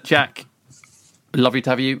 And Jack, lovely to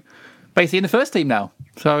have you basically in the first team now.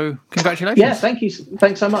 So congratulations. Yeah, thank you.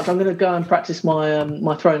 Thanks so much. I'm going to go and practice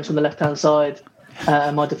my throws from the left-hand side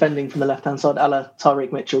and my defending from the left-hand side, a la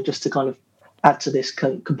Tyreek Mitchell, just to kind of add to this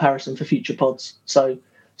comparison for future pods. So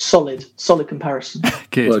solid comparison.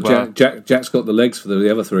 Good. Well, Jack's got the legs for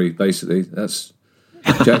the other 3, basically. That's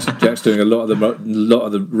Jack's doing a lot of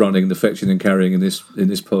the running, the fetching and carrying in this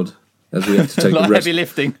pod, as we have to take a rest. Heavy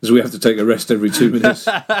lifting. As we have to take a rest every 2 minutes.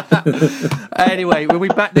 Anyway, we'll be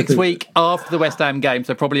back next week after the West Ham game,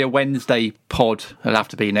 so probably a Wednesday pod. It'll have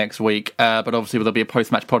to be next week. But obviously there'll be a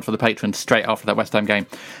post-match pod for the patrons straight after that West Ham game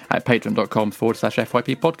at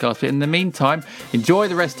patreon.com/FYP podcast. But in the meantime, enjoy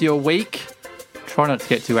the rest of your week. Try not to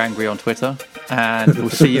get too angry on Twitter, and we'll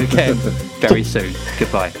see you again very soon.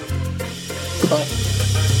 Goodbye. Goodbye.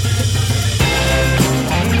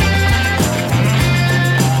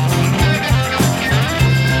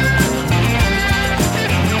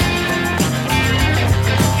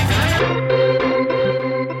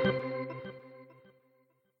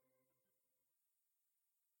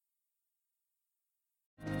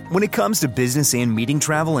 When it comes to business and meeting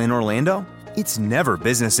travel in Orlando, it's never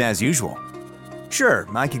business as usual. Sure,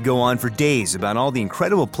 I could go on for days about all the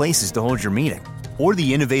incredible places to hold your meeting, or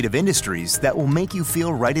the innovative industries that will make you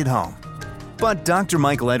feel right at home. But Dr.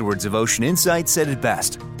 Michael Edwards of Ocean Insight said it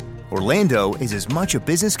best. Orlando is as much a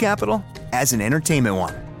business capital as an entertainment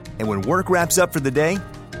one. And when work wraps up for the day,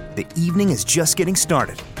 the evening is just getting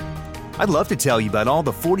started. I'd love to tell you about all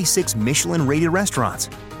the 46 Michelin-rated restaurants,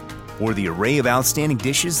 or the array of outstanding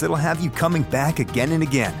dishes that'll have you coming back again and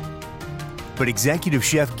again. But Executive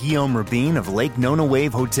Chef Guillaume Rabin of Lake Nona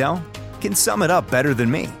Wave Hotel can sum it up better than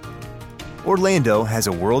me. Orlando has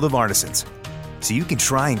a world of artisans, so you can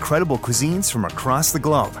try incredible cuisines from across the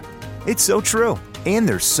globe. It's so true, and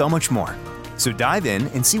there's so much more. So dive in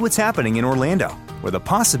and see what's happening in Orlando, where the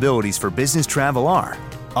possibilities for business travel are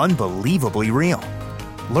unbelievably real.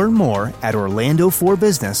 Learn more at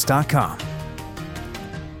orlandoforbusiness.com.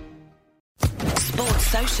 Sports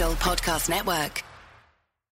Social Podcast Network.